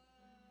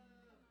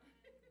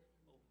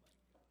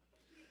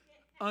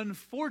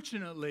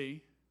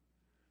 Unfortunately,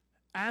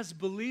 as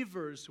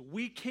believers,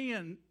 we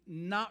can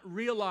not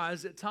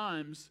realize at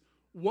times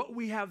what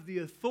we have the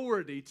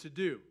authority to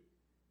do.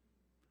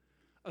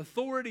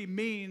 Authority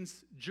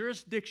means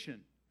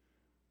jurisdiction,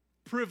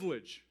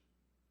 privilege.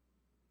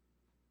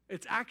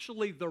 It's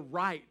actually the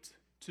right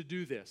to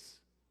do this.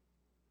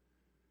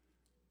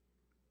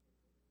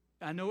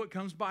 I know it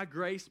comes by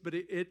grace, but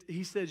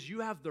he says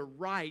you have the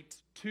right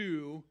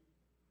to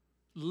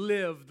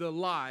live the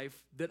life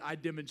that I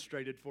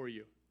demonstrated for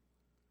you.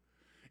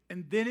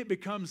 And then it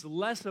becomes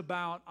less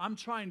about, I'm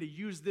trying to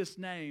use this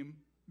name.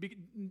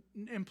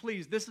 And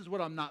please, this is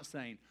what I'm not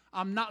saying.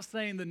 I'm not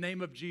saying the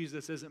name of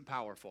Jesus isn't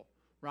powerful,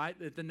 right?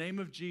 At the name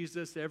of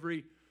Jesus,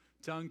 every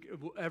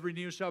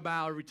knee shall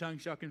bow, every tongue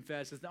shall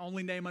confess. It's the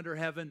only name under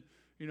heaven,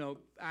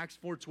 Acts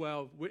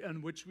 4:12,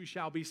 in which we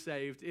shall be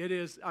saved. It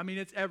is,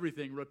 it's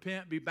everything.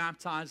 Repent, be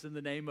baptized in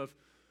the name of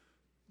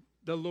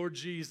the Lord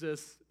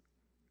Jesus.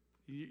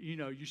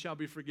 You shall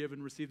be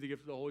forgiven, receive the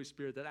gift of the Holy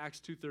Spirit. That Acts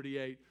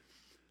 2:38.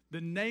 The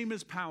name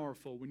is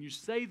powerful. When you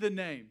say the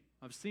name,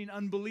 I've seen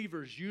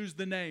unbelievers use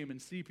the name and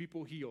see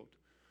people healed.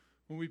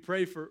 When we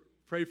pray for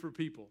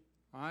people,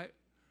 all right?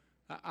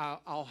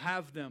 I'll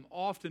have them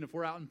often, if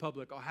we're out in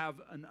public, I'll have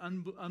an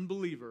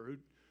unbeliever who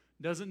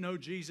doesn't know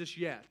Jesus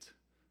yet,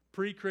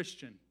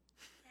 pre-Christian.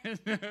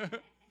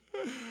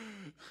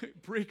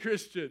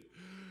 Pre-Christian,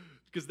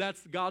 because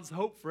that's God's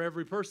hope for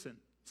every person.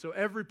 So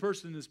every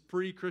person is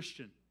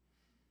pre-Christian.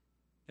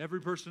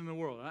 Every person in the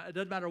world. It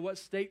doesn't matter what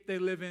state they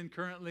live in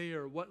currently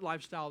or what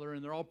lifestyle they're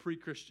in. They're all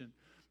pre-Christian.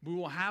 We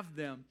will have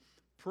them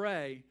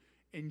pray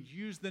and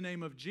use the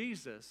name of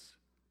Jesus.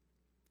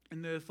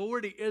 And the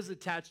authority is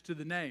attached to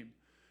the name.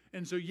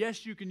 And so,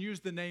 yes, you can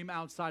use the name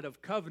outside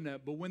of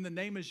covenant, but when the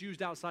name is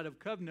used outside of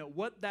covenant,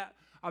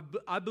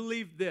 I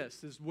believe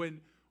this is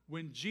when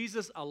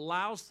Jesus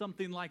allows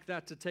something like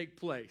that to take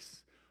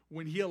place,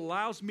 when He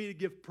allows me to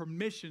give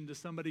permission to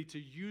somebody to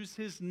use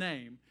His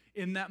name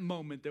in that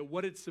moment, that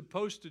what it's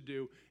supposed to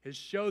do is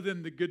show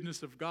them the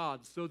goodness of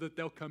God so that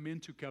they'll come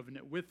into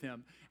covenant with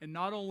Him and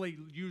not only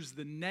use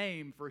the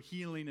name for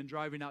healing and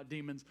driving out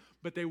demons,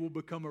 but they will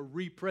become a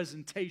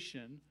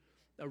representation,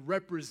 a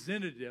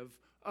representative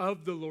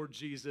of the Lord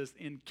Jesus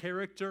in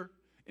character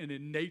and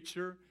in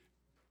nature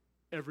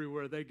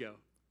everywhere they go.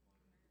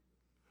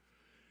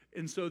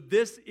 And so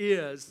this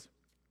is,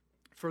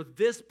 for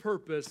this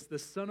purpose, the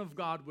Son of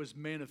God was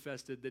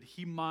manifested, that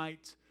He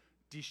might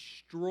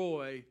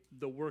destroy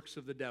the works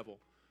of the devil.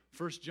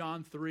 1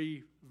 John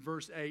 3,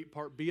 verse 8,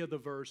 part B of the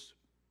verse.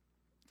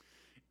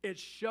 It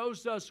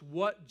shows us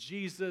what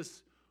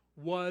Jesus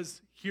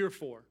was here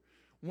for.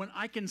 When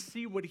I can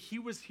see what He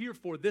was here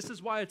for, this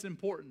is why it's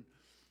important.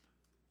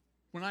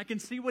 When I can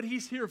see what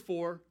He's here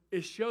for,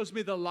 it shows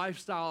me the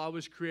lifestyle I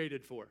was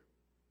created for.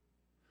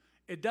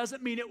 It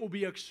doesn't mean it will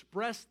be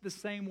expressed the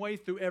same way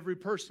through every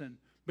person,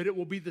 but it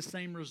will be the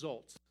same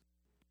results.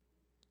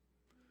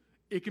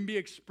 It can be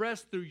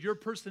expressed through your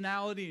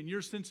personality and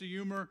your sense of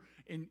humor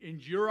and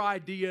your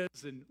ideas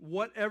and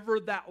whatever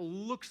that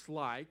looks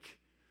like,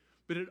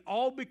 but it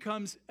all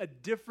becomes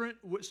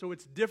so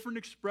it's different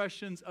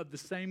expressions of the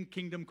same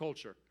kingdom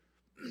culture.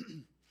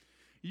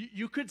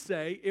 You could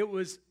say it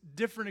was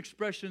different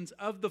expressions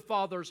of the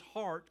Father's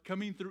heart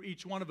coming through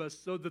each one of us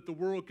so that the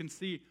world can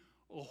see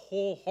a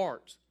whole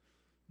heart,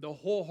 the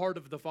whole heart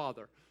of the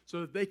Father,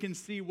 so that they can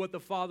see what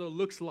the Father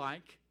looks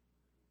like.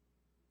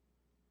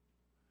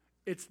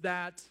 It's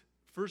that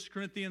 1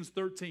 Corinthians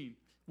 13.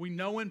 We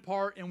know in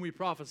part and we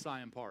prophesy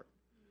in part.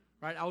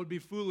 Right? I would be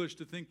foolish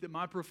to think that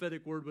my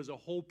prophetic word was a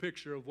whole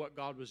picture of what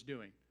God was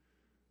doing.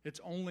 It's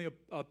only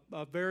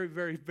a very,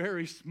 very,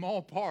 very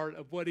small part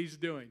of what He's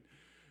doing.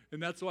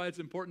 And that's why it's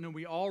important that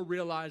we all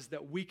realize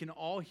that we can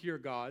all hear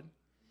God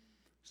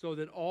so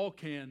that all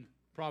can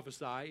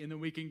prophesy, and then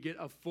we can get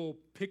a full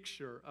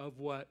picture of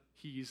what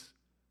He's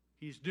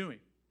doing.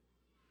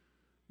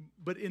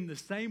 But in the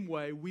same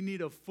way, we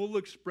need a full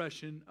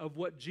expression of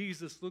what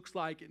Jesus looks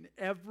like in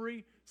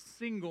every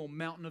single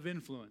mountain of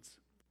influence.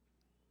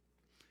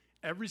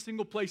 Every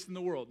single place in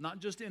the world, not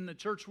just in the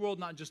church world,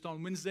 not just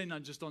on Wednesday,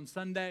 not just on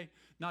Sunday,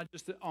 not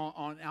just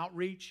on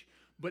outreach,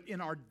 but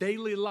in our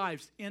daily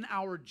lives, in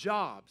our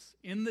jobs,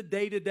 in the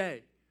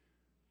day-to-day.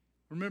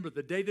 Remember,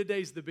 the day-to-day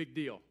is the big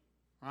deal,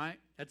 right?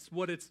 That's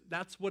what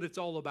it's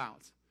all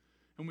about.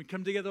 And we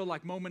come together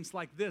like moments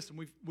like this,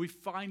 and we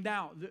find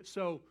out.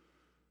 So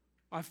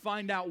I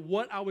find out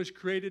what I was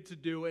created to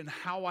do and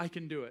how I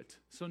can do it.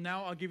 So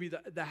now I'll give you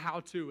the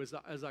how-to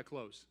as I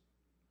close.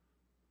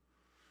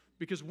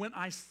 Because when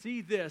I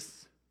see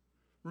this,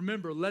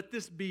 remember, let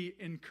this be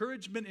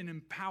encouragement and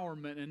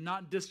empowerment and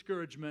not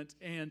discouragement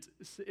and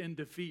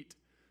defeat.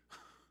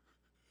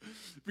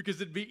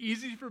 Because it'd be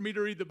easy for me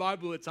to read the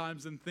Bible at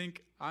times and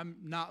think I'm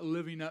not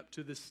living up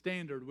to the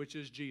standard, which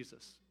is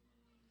Jesus.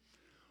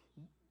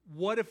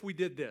 What if we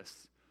did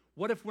this?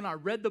 What if when I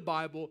read the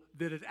Bible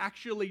that it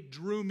actually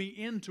drew me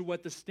into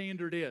what the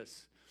standard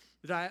is?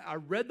 That I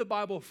read the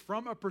Bible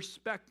from a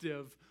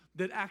perspective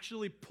that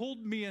actually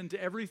pulled me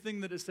into everything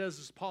that it says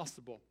is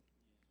possible.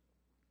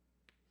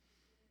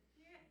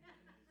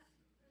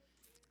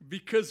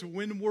 Because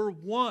when we're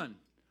one,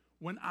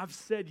 when I've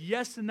said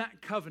yes in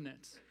that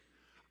covenant,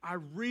 I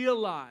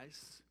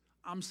realize,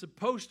 I'm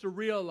supposed to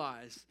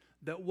realize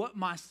that what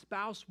my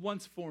spouse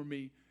wants for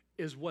me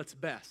is what's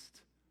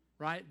best,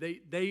 right?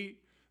 They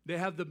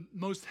have the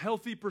most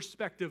healthy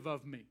perspective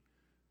of me.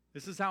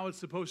 This is how it's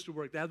supposed to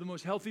work. They have the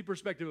most healthy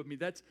perspective of me.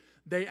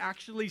 They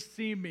actually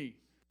see me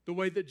the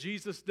way that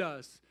Jesus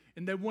does.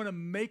 And they want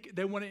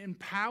to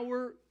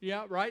empower,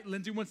 yeah, right?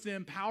 Lindsay wants to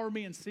empower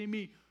me and see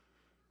me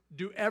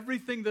do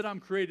everything that I'm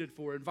created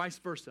for and vice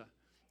versa.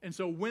 And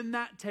so when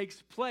that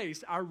takes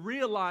place, I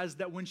realize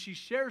that when she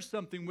shares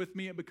something with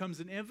me, it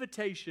becomes an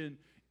invitation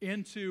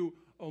into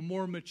a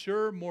more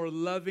mature, more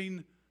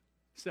loving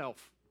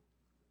self.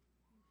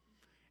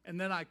 And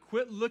then I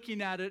quit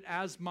looking at it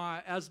as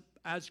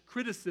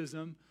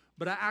criticism,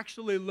 but I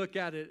actually look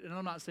at it, and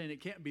I'm not saying it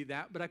can't be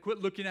that, but I quit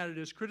looking at it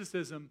as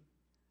criticism,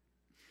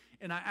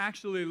 and I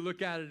actually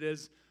look at it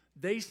as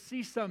they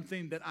see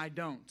something that I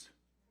don't.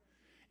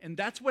 And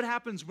that's what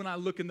happens when I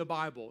look in the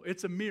Bible.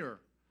 It's a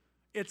mirror.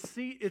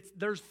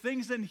 There's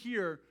things in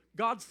here,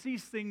 God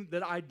sees things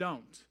that I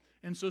don't.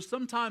 And so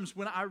sometimes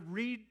when I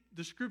read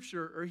the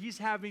scripture, or he's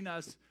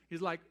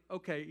like,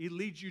 okay, he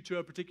leads you to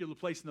a particular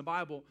place in the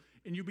Bible,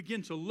 and you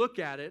begin to look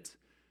at it,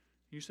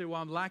 and you say,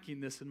 well, I'm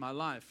lacking this in my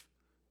life.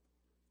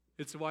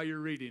 It's why you're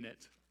reading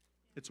it.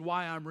 It's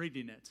why I'm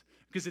reading it.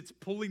 Because it's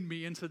pulling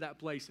me into that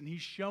place, and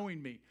he's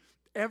showing me.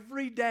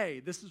 Every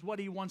day, this is what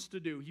he wants to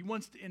do. He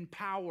wants to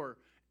empower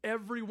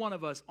every one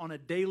of us on a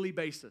daily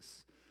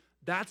basis.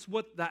 That's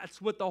what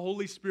the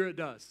Holy Spirit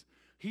does.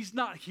 He's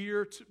not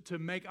here to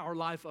make our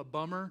life a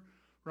bummer,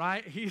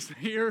 right? He's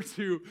here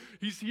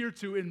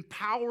to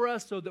empower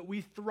us so that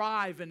we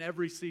thrive in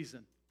every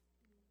season.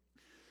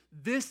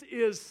 This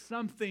is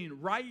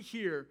something right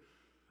here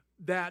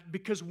that,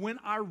 because when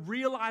I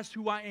realize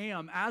who I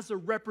am as a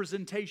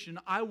representation,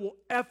 I will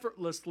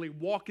effortlessly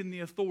walk in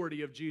the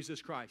authority of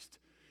Jesus Christ.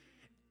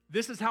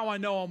 This is how I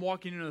know I'm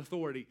walking in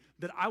authority,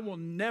 that I will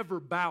never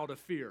bow to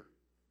fear.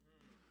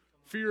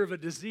 Fear of a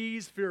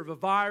disease, fear of a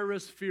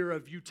virus, fear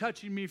of you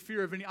touching me,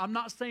 fear of any. I'm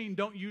not saying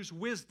don't use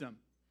wisdom.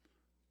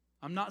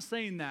 I'm not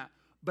saying that.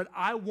 But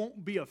I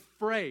won't be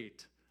afraid.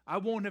 I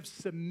won't have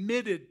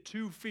submitted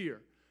to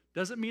fear.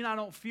 Doesn't mean I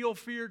don't feel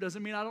fear.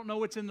 Doesn't mean I don't know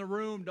what's in the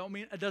room.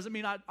 It doesn't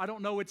mean I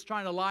don't know it's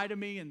trying to lie to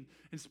me and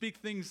speak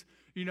things,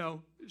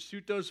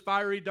 shoot those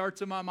fiery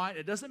darts in my mind.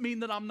 It doesn't mean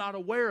that I'm not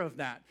aware of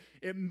that.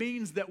 It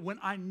means that when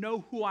I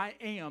know who I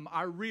am,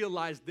 I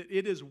realize that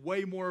it is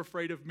way more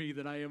afraid of me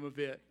than I am of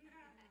it.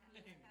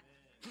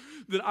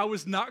 That I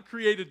was not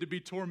created to be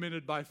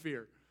tormented by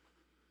fear.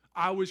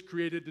 I was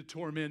created to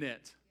torment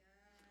it.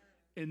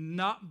 And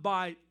not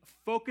by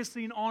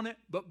focusing on it,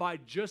 but by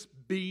just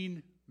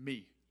being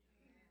me.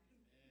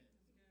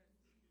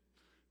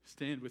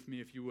 Stand with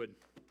me if you would.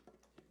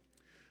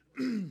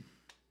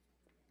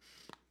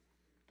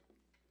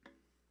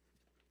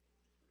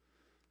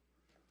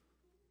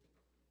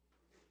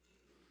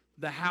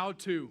 The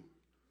how-to.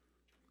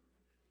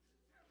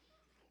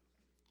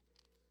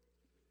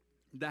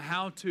 The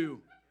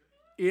how-to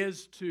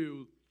is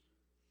to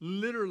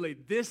literally,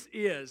 this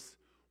is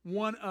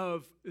one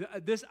of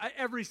this.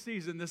 Every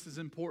season, this is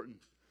important.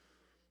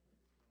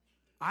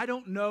 I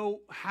don't know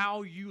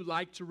how you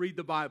like to read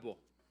the Bible.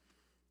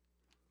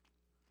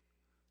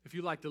 If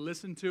you like to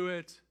listen to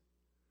it,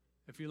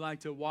 if you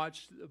like to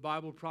watch the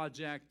Bible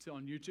Project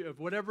on YouTube,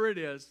 whatever it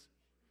is,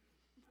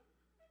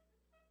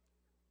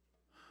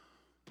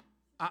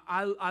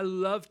 I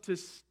love to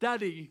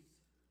study.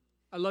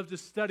 I love to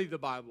study the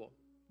Bible,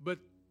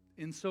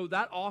 and so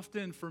that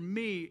often for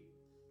me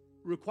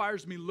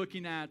requires me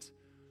looking at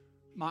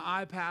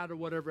my iPad or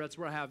whatever. That's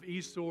where I have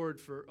eSword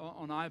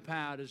on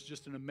iPad. Is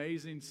just an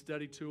amazing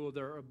study tool.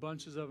 There are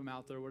bunches of them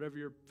out there. Whatever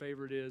your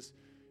favorite is,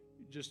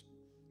 just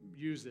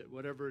use it,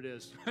 whatever it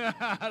is.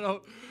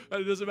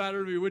 It doesn't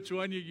matter to me which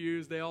one you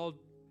use. They all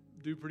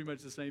do pretty much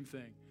the same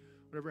thing.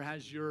 Whatever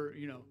has your,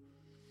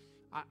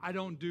 I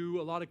don't do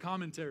a lot of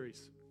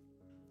commentaries.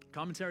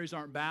 Commentaries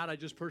aren't bad. I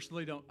just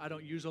personally don't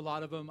use a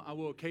lot of them. I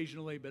will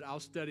occasionally, but I'll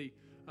study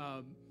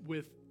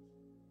with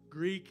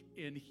Greek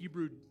and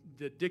Hebrew,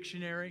 the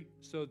dictionary,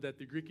 so that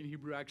the Greek and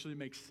Hebrew actually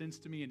makes sense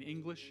to me in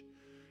English.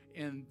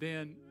 And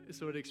then,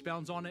 so it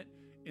expounds on it.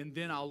 And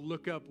then I'll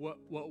look up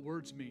what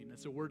words mean.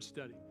 It's a word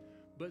study.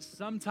 But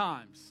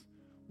sometimes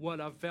what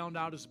I've found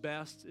out is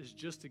best is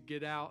just to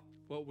get out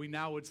what we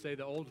now would say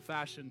the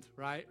old-fashioned,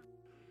 right?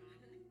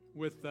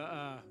 With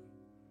the,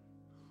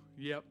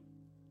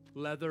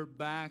 leather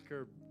back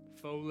or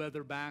faux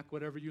leather back,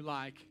 whatever you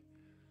like,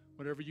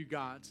 whatever you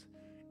got.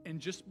 And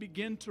just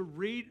begin to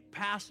read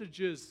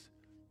passages,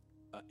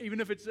 even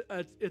if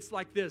it's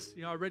like this.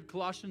 I read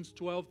Colossians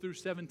 12 through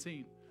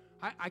 17.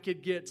 I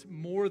could get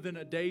more than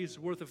a day's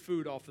worth of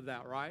food off of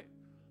that, right?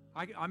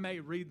 I may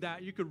read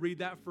that. You could read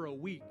that for a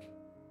week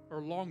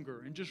or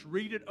longer and just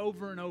read it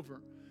over and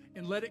over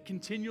and let it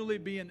continually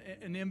be an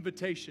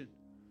invitation.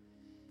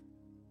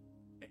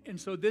 And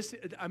so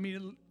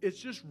it's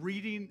just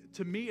reading.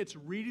 To me, it's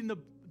reading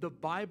the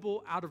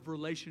Bible out of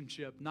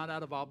relationship, not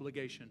out of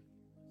obligation.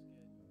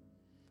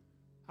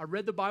 I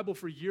read the Bible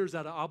for years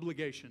out of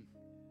obligation.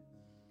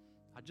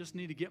 I just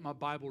need to get my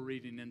Bible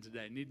reading in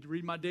today. I need to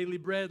read my daily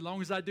bread. As long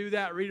as I do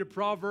that, read a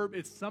proverb,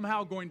 it's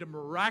somehow going to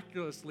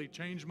miraculously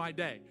change my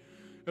day.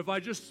 If I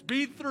just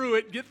speed through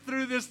it, get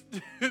through this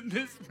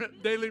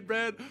daily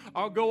bread,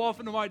 I'll go off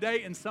into my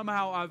day, and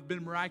somehow I've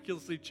been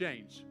miraculously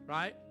changed,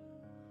 right?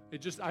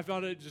 I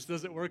found it just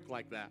doesn't work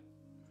like that.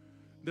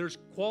 There's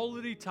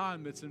quality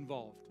time that's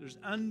involved. There's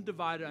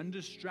undivided,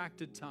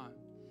 undistracted time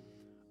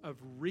of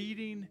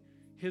reading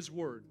His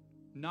Word,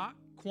 not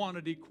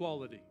quantity,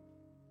 quality.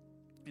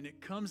 And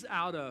it comes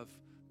out of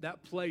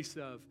that place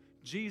of,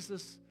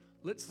 Jesus,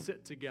 let's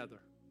sit together.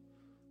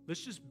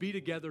 Let's just be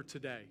together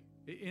today.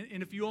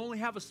 And if you only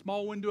have a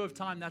small window of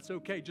time, that's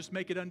okay. Just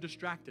make it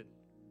undistracted.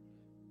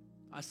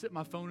 I sit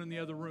my phone in the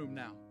other room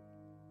now.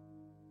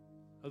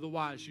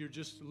 Otherwise, you're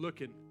just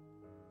looking.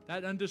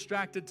 That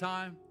undistracted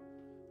time,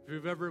 if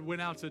you've ever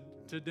went out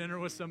to dinner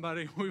with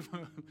somebody,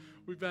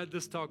 we've had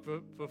this talk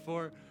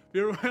before. If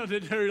you ever went out to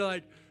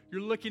dinner,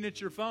 you're looking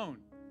at your phone.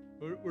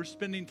 We're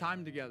spending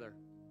time together.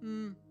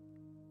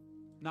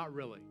 Not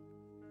really.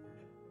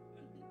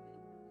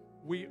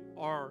 We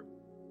are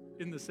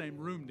in the same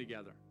room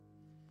together.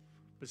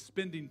 But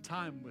spending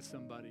time with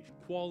somebody,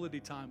 quality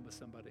time with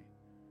somebody,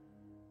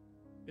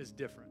 is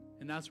different.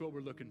 And that's what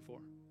we're looking for.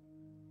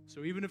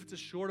 So even if it's a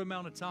short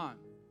amount of time,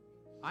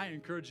 I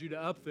encourage you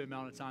to up the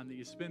amount of time that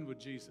you spend with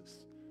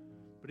Jesus.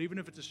 But even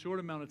if it's a short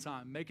amount of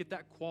time, make it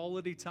that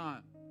quality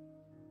time.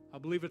 I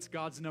believe it's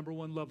God's number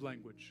one love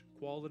language,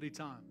 quality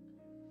time.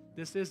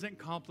 This isn't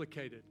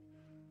complicated.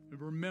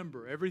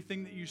 Remember,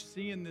 everything that you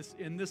see in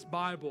this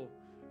Bible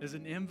is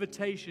an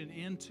invitation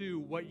into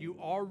what you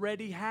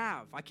already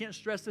have. I can't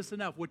stress this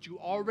enough. What you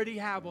already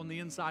have on the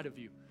inside of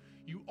you.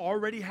 You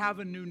already have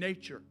a new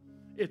nature.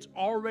 It's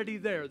already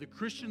there. The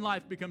Christian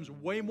life becomes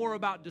way more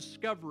about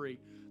discovery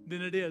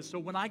than it is. So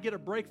when I get a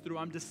breakthrough,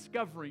 I'm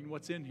discovering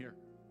what's in here.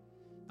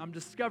 I'm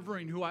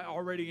discovering who I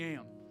already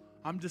am.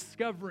 I'm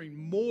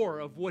discovering more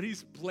of what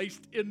He's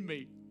placed in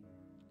me.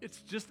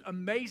 It's just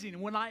amazing.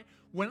 And when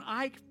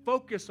I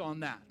focus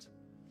on that,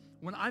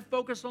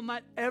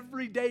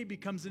 every day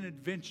becomes an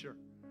adventure.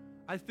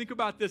 I think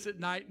about this at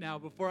night now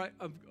before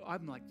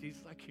I'm like,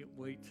 Jesus, I can't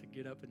wait to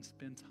get up and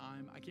spend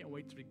time. I can't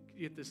wait to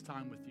get this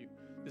time with you,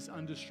 this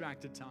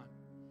undistracted time.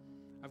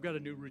 I've got a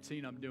new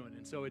routine I'm doing.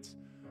 And so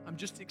I'm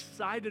just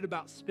excited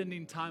about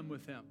spending time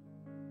with Him.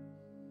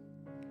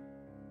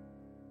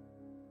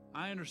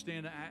 I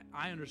understand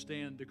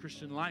the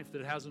Christian life,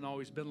 that it hasn't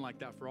always been like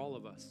that for all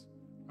of us.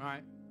 All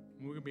right?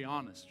 We're going to be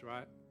honest,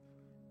 right?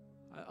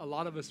 A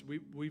lot of us,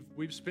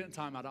 we've spent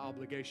time out of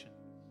obligation.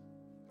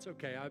 It's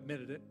okay. I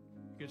admitted it.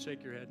 You can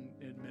shake your head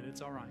and admit it's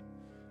all right.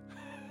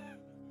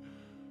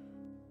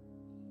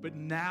 But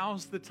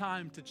now's the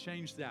time to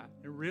change that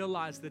and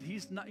realize that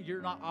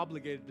you're not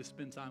obligated to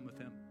spend time with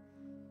Him.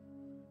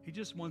 He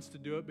just wants to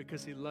do it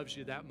because He loves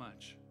you that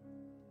much.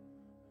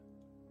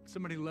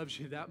 Somebody loves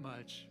you that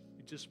much,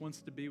 He just wants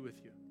to be with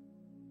you.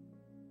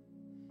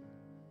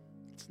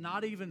 It's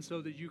not even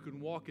so that you can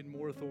walk in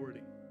more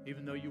authority,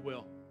 even though you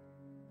will.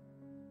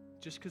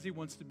 Just because He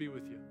wants to be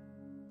with you.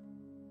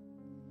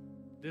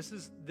 This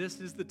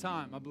is the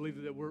time, I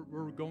believe, that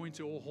we're going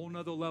to a whole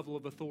nother level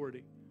of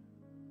authority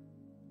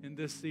in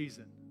this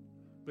season.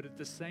 But at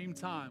the same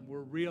time,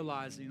 we're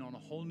realizing on a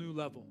whole new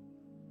level,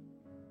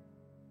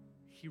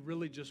 He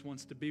really just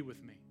wants to be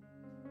with me.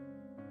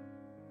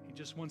 He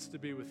just wants to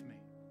be with me.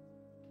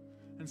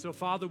 And so,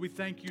 Father, we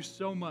thank You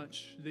so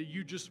much that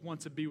You just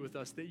want to be with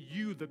us, that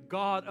You, the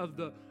God of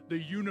the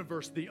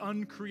universe, the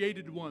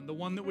uncreated one, the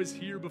one that was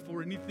here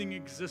before anything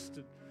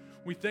existed,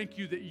 we thank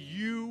You that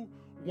You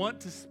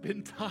want to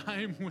spend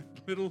time with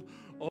little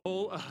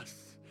old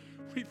us.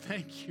 We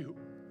thank You.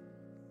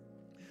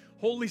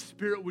 Holy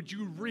Spirit, would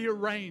You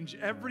rearrange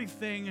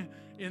everything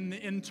in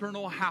the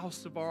internal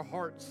house of our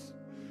hearts?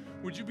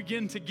 Would you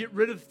begin to get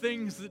rid of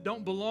things that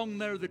don't belong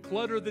there, the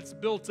clutter that's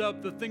built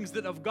up, the things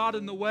that have got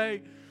in the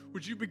way?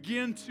 Would you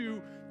begin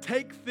to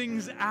take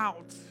things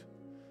out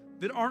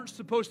that aren't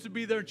supposed to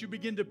be there, and you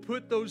begin to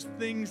put those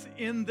things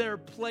in their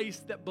place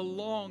that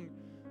belong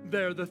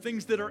there, the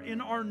things that are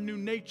in our new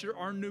nature,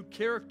 our new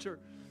character,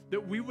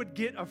 that we would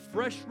get a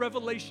fresh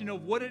revelation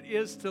of what it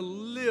is to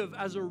live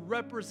as a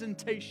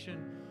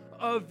representation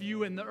of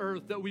you in the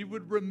earth, that we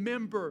would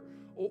remember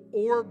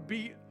or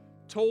be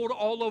told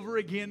all over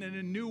again in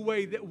a new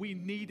way that we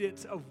need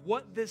it, of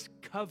what this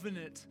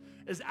covenant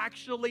is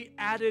actually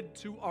added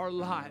to our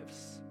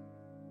lives,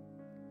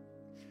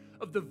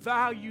 of the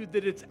value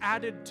that it's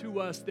added to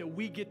us that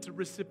we get to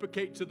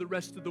reciprocate to the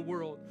rest of the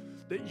world,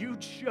 that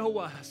you'd show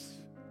us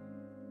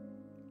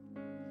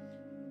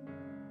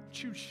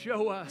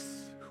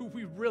who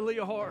we really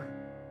are.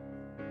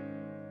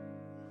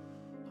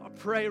 I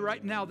pray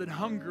right now that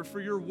hunger for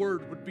your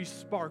word would be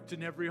sparked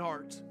in every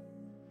heart.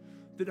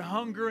 That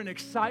hunger and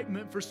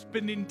excitement for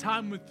spending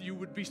time with you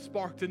would be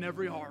sparked in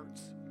every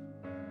heart.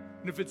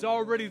 And if it's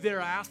already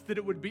there, I ask that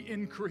it would be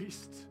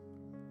increased.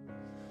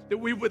 That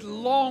we would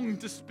long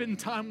to spend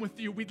time with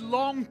you. We'd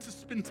long to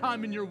spend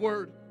time in your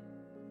word.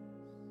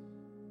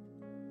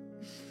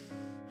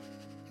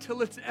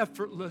 Till it's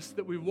effortless,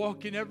 that we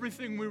walk in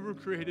everything we were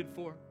created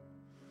for.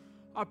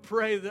 I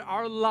pray that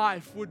our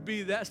life would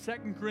be that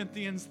 2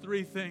 Corinthians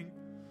 3 thing.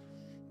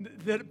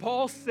 That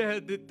Paul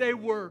said that they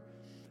were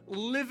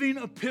living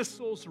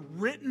epistles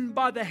written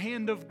by the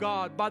hand of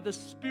God, by the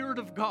Spirit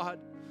of God.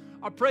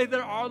 I pray that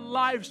our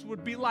lives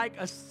would be like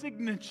a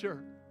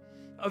signature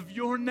of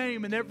your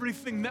name in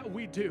everything that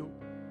we do.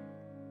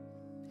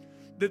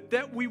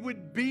 That we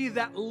would be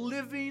that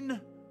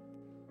living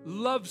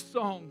love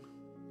song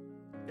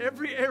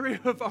every area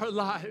of our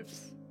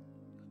lives.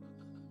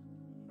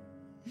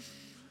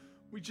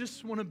 We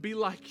just want to be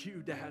like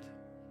you, Dad.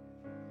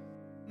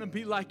 We want to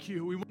be like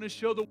you. We want to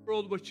show the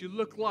world what you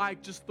look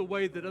like, just the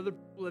way that other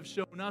people have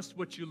shown us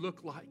what you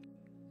look like.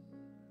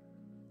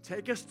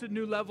 Take us to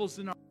new levels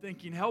in our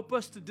thinking. Help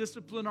us to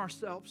discipline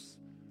ourselves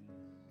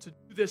to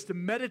do this, to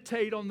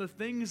meditate on the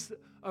things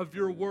of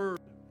your word.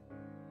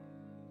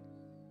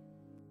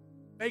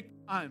 Make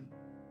time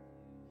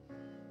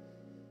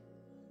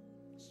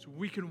so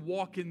we can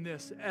walk in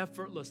this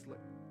effortlessly,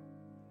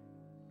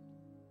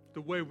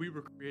 the way we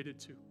were created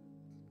to.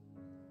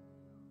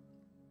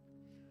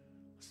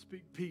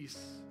 Speak peace,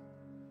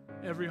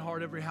 every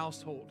heart, every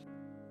household.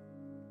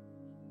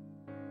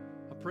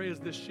 I pray as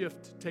this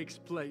shift takes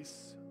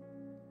place,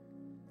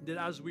 that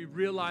as we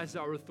realize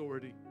our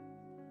authority,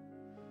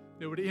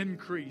 it would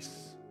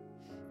increase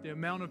the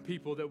amount of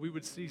people that we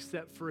would see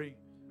set free,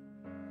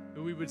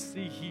 that we would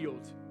see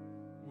healed,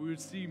 we would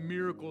see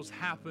miracles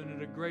happen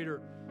at a greater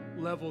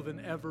level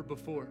than ever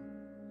before.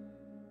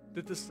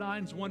 That the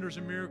signs, wonders,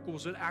 and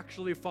miracles would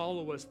actually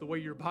follow us the way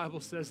your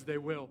Bible says they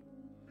will.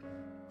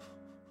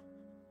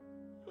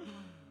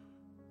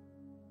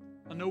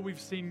 I know we've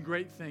seen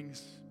great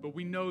things, but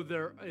we know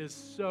there is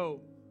so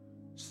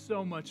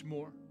much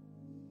more.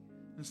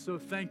 And so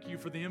thank you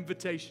for the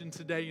invitation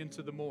today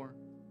into the more.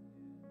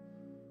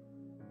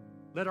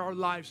 Let our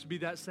lives be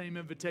that same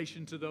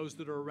invitation to those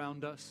that are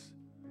around us.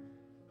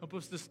 Help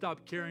us to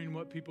stop caring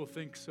what people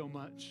think so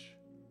much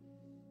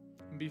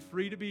and be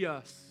free to be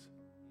us,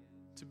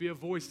 to be a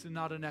voice and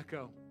not an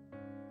echo.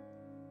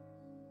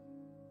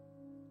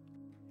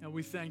 And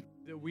we thank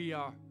that we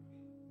are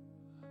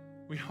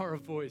a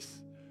voice,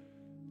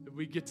 that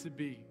we get to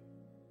be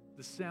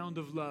the sound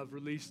of love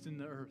released in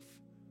the earth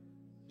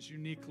is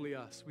uniquely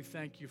us. We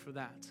thank you for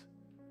that.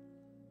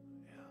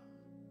 Yeah.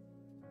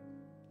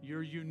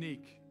 You're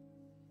unique.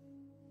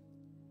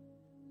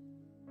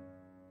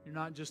 You're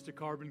not just a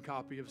carbon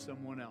copy of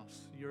someone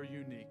else. You're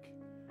unique.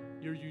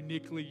 You're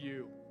uniquely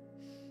you.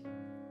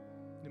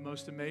 The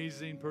most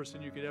amazing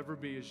person you could ever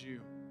be is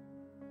you.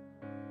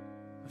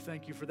 I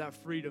thank you for that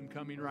freedom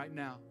coming right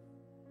now.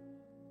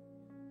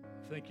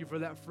 Thank you for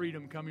that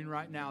freedom coming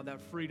right now. That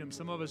freedom.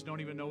 Some of us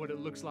don't even know what it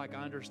looks like.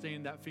 I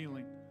understand that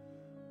feeling.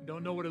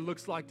 Don't know what it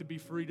looks like to be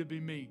free to be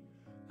me.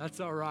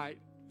 That's all right.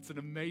 It's an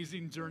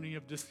amazing journey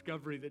of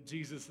discovery that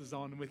Jesus is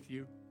on with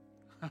you.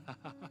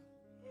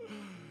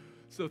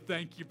 So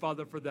thank you,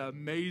 Father, for the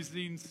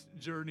amazing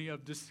journey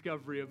of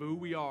discovery of who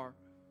we are.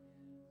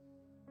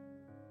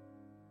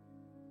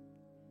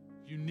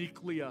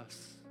 Uniquely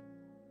us.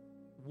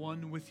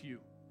 One with you.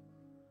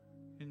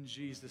 In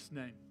Jesus'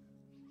 name.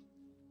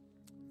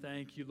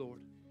 Thank you,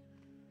 Lord.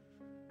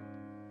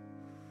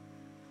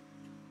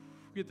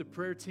 Get the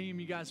prayer team.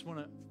 You guys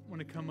want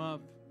to come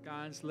up,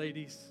 guys,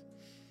 ladies.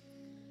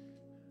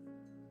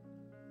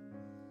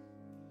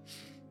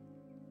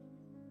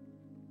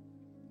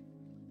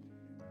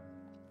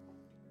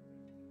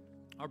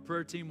 Our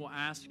prayer team will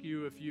ask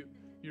you if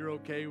you're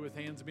okay with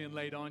hands being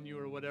laid on you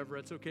or whatever.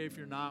 It's okay if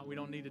you're not. We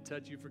don't need to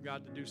touch you for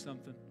God to do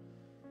something.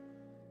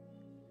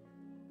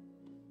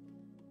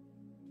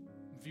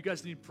 If you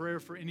guys need prayer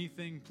for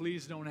anything,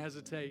 please don't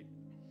hesitate.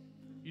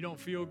 You don't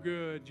feel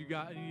good. You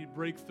need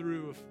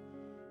breakthrough. If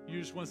you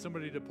just want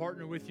somebody to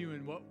partner with you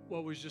in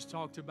what was just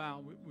talked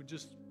about, we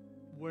just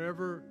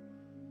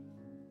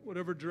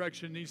whatever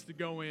direction needs to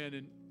go in.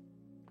 And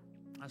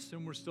I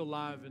assume we're still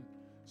live. And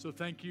so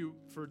thank you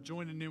for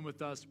joining in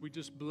with us. We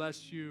just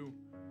bless you.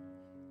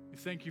 We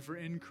thank you for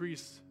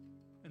increase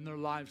in their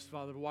lives,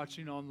 Father,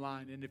 watching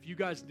online. And if you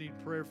guys need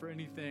prayer for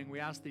anything, we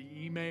ask that you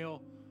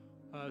email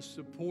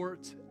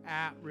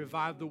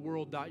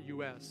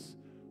support@revivetheworld.us.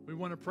 We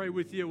want to pray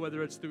with you,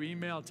 whether it's through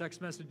email,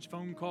 text message,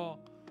 phone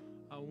call.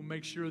 We'll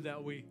make sure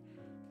that we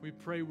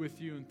pray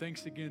with you. And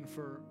thanks again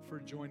for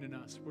joining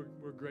us.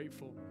 We're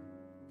grateful.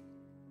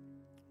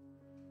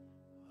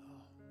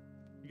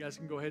 You guys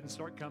can go ahead and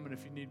start coming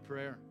if you need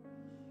prayer.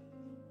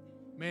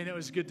 Man, it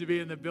was good to be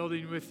in the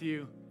building with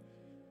you.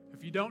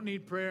 If you don't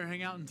need prayer,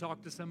 hang out and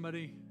talk to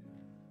somebody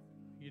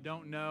you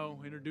don't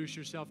know. Introduce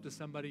yourself to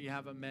somebody you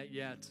haven't met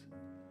yet.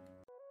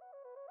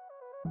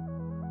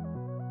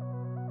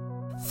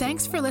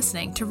 Thanks for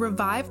listening to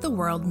Revive the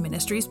World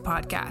Ministries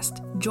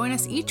podcast. Join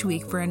us each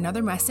week for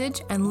another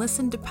message and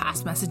listen to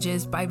past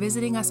messages by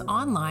visiting us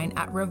online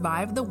at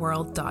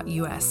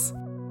revivetheworld.us.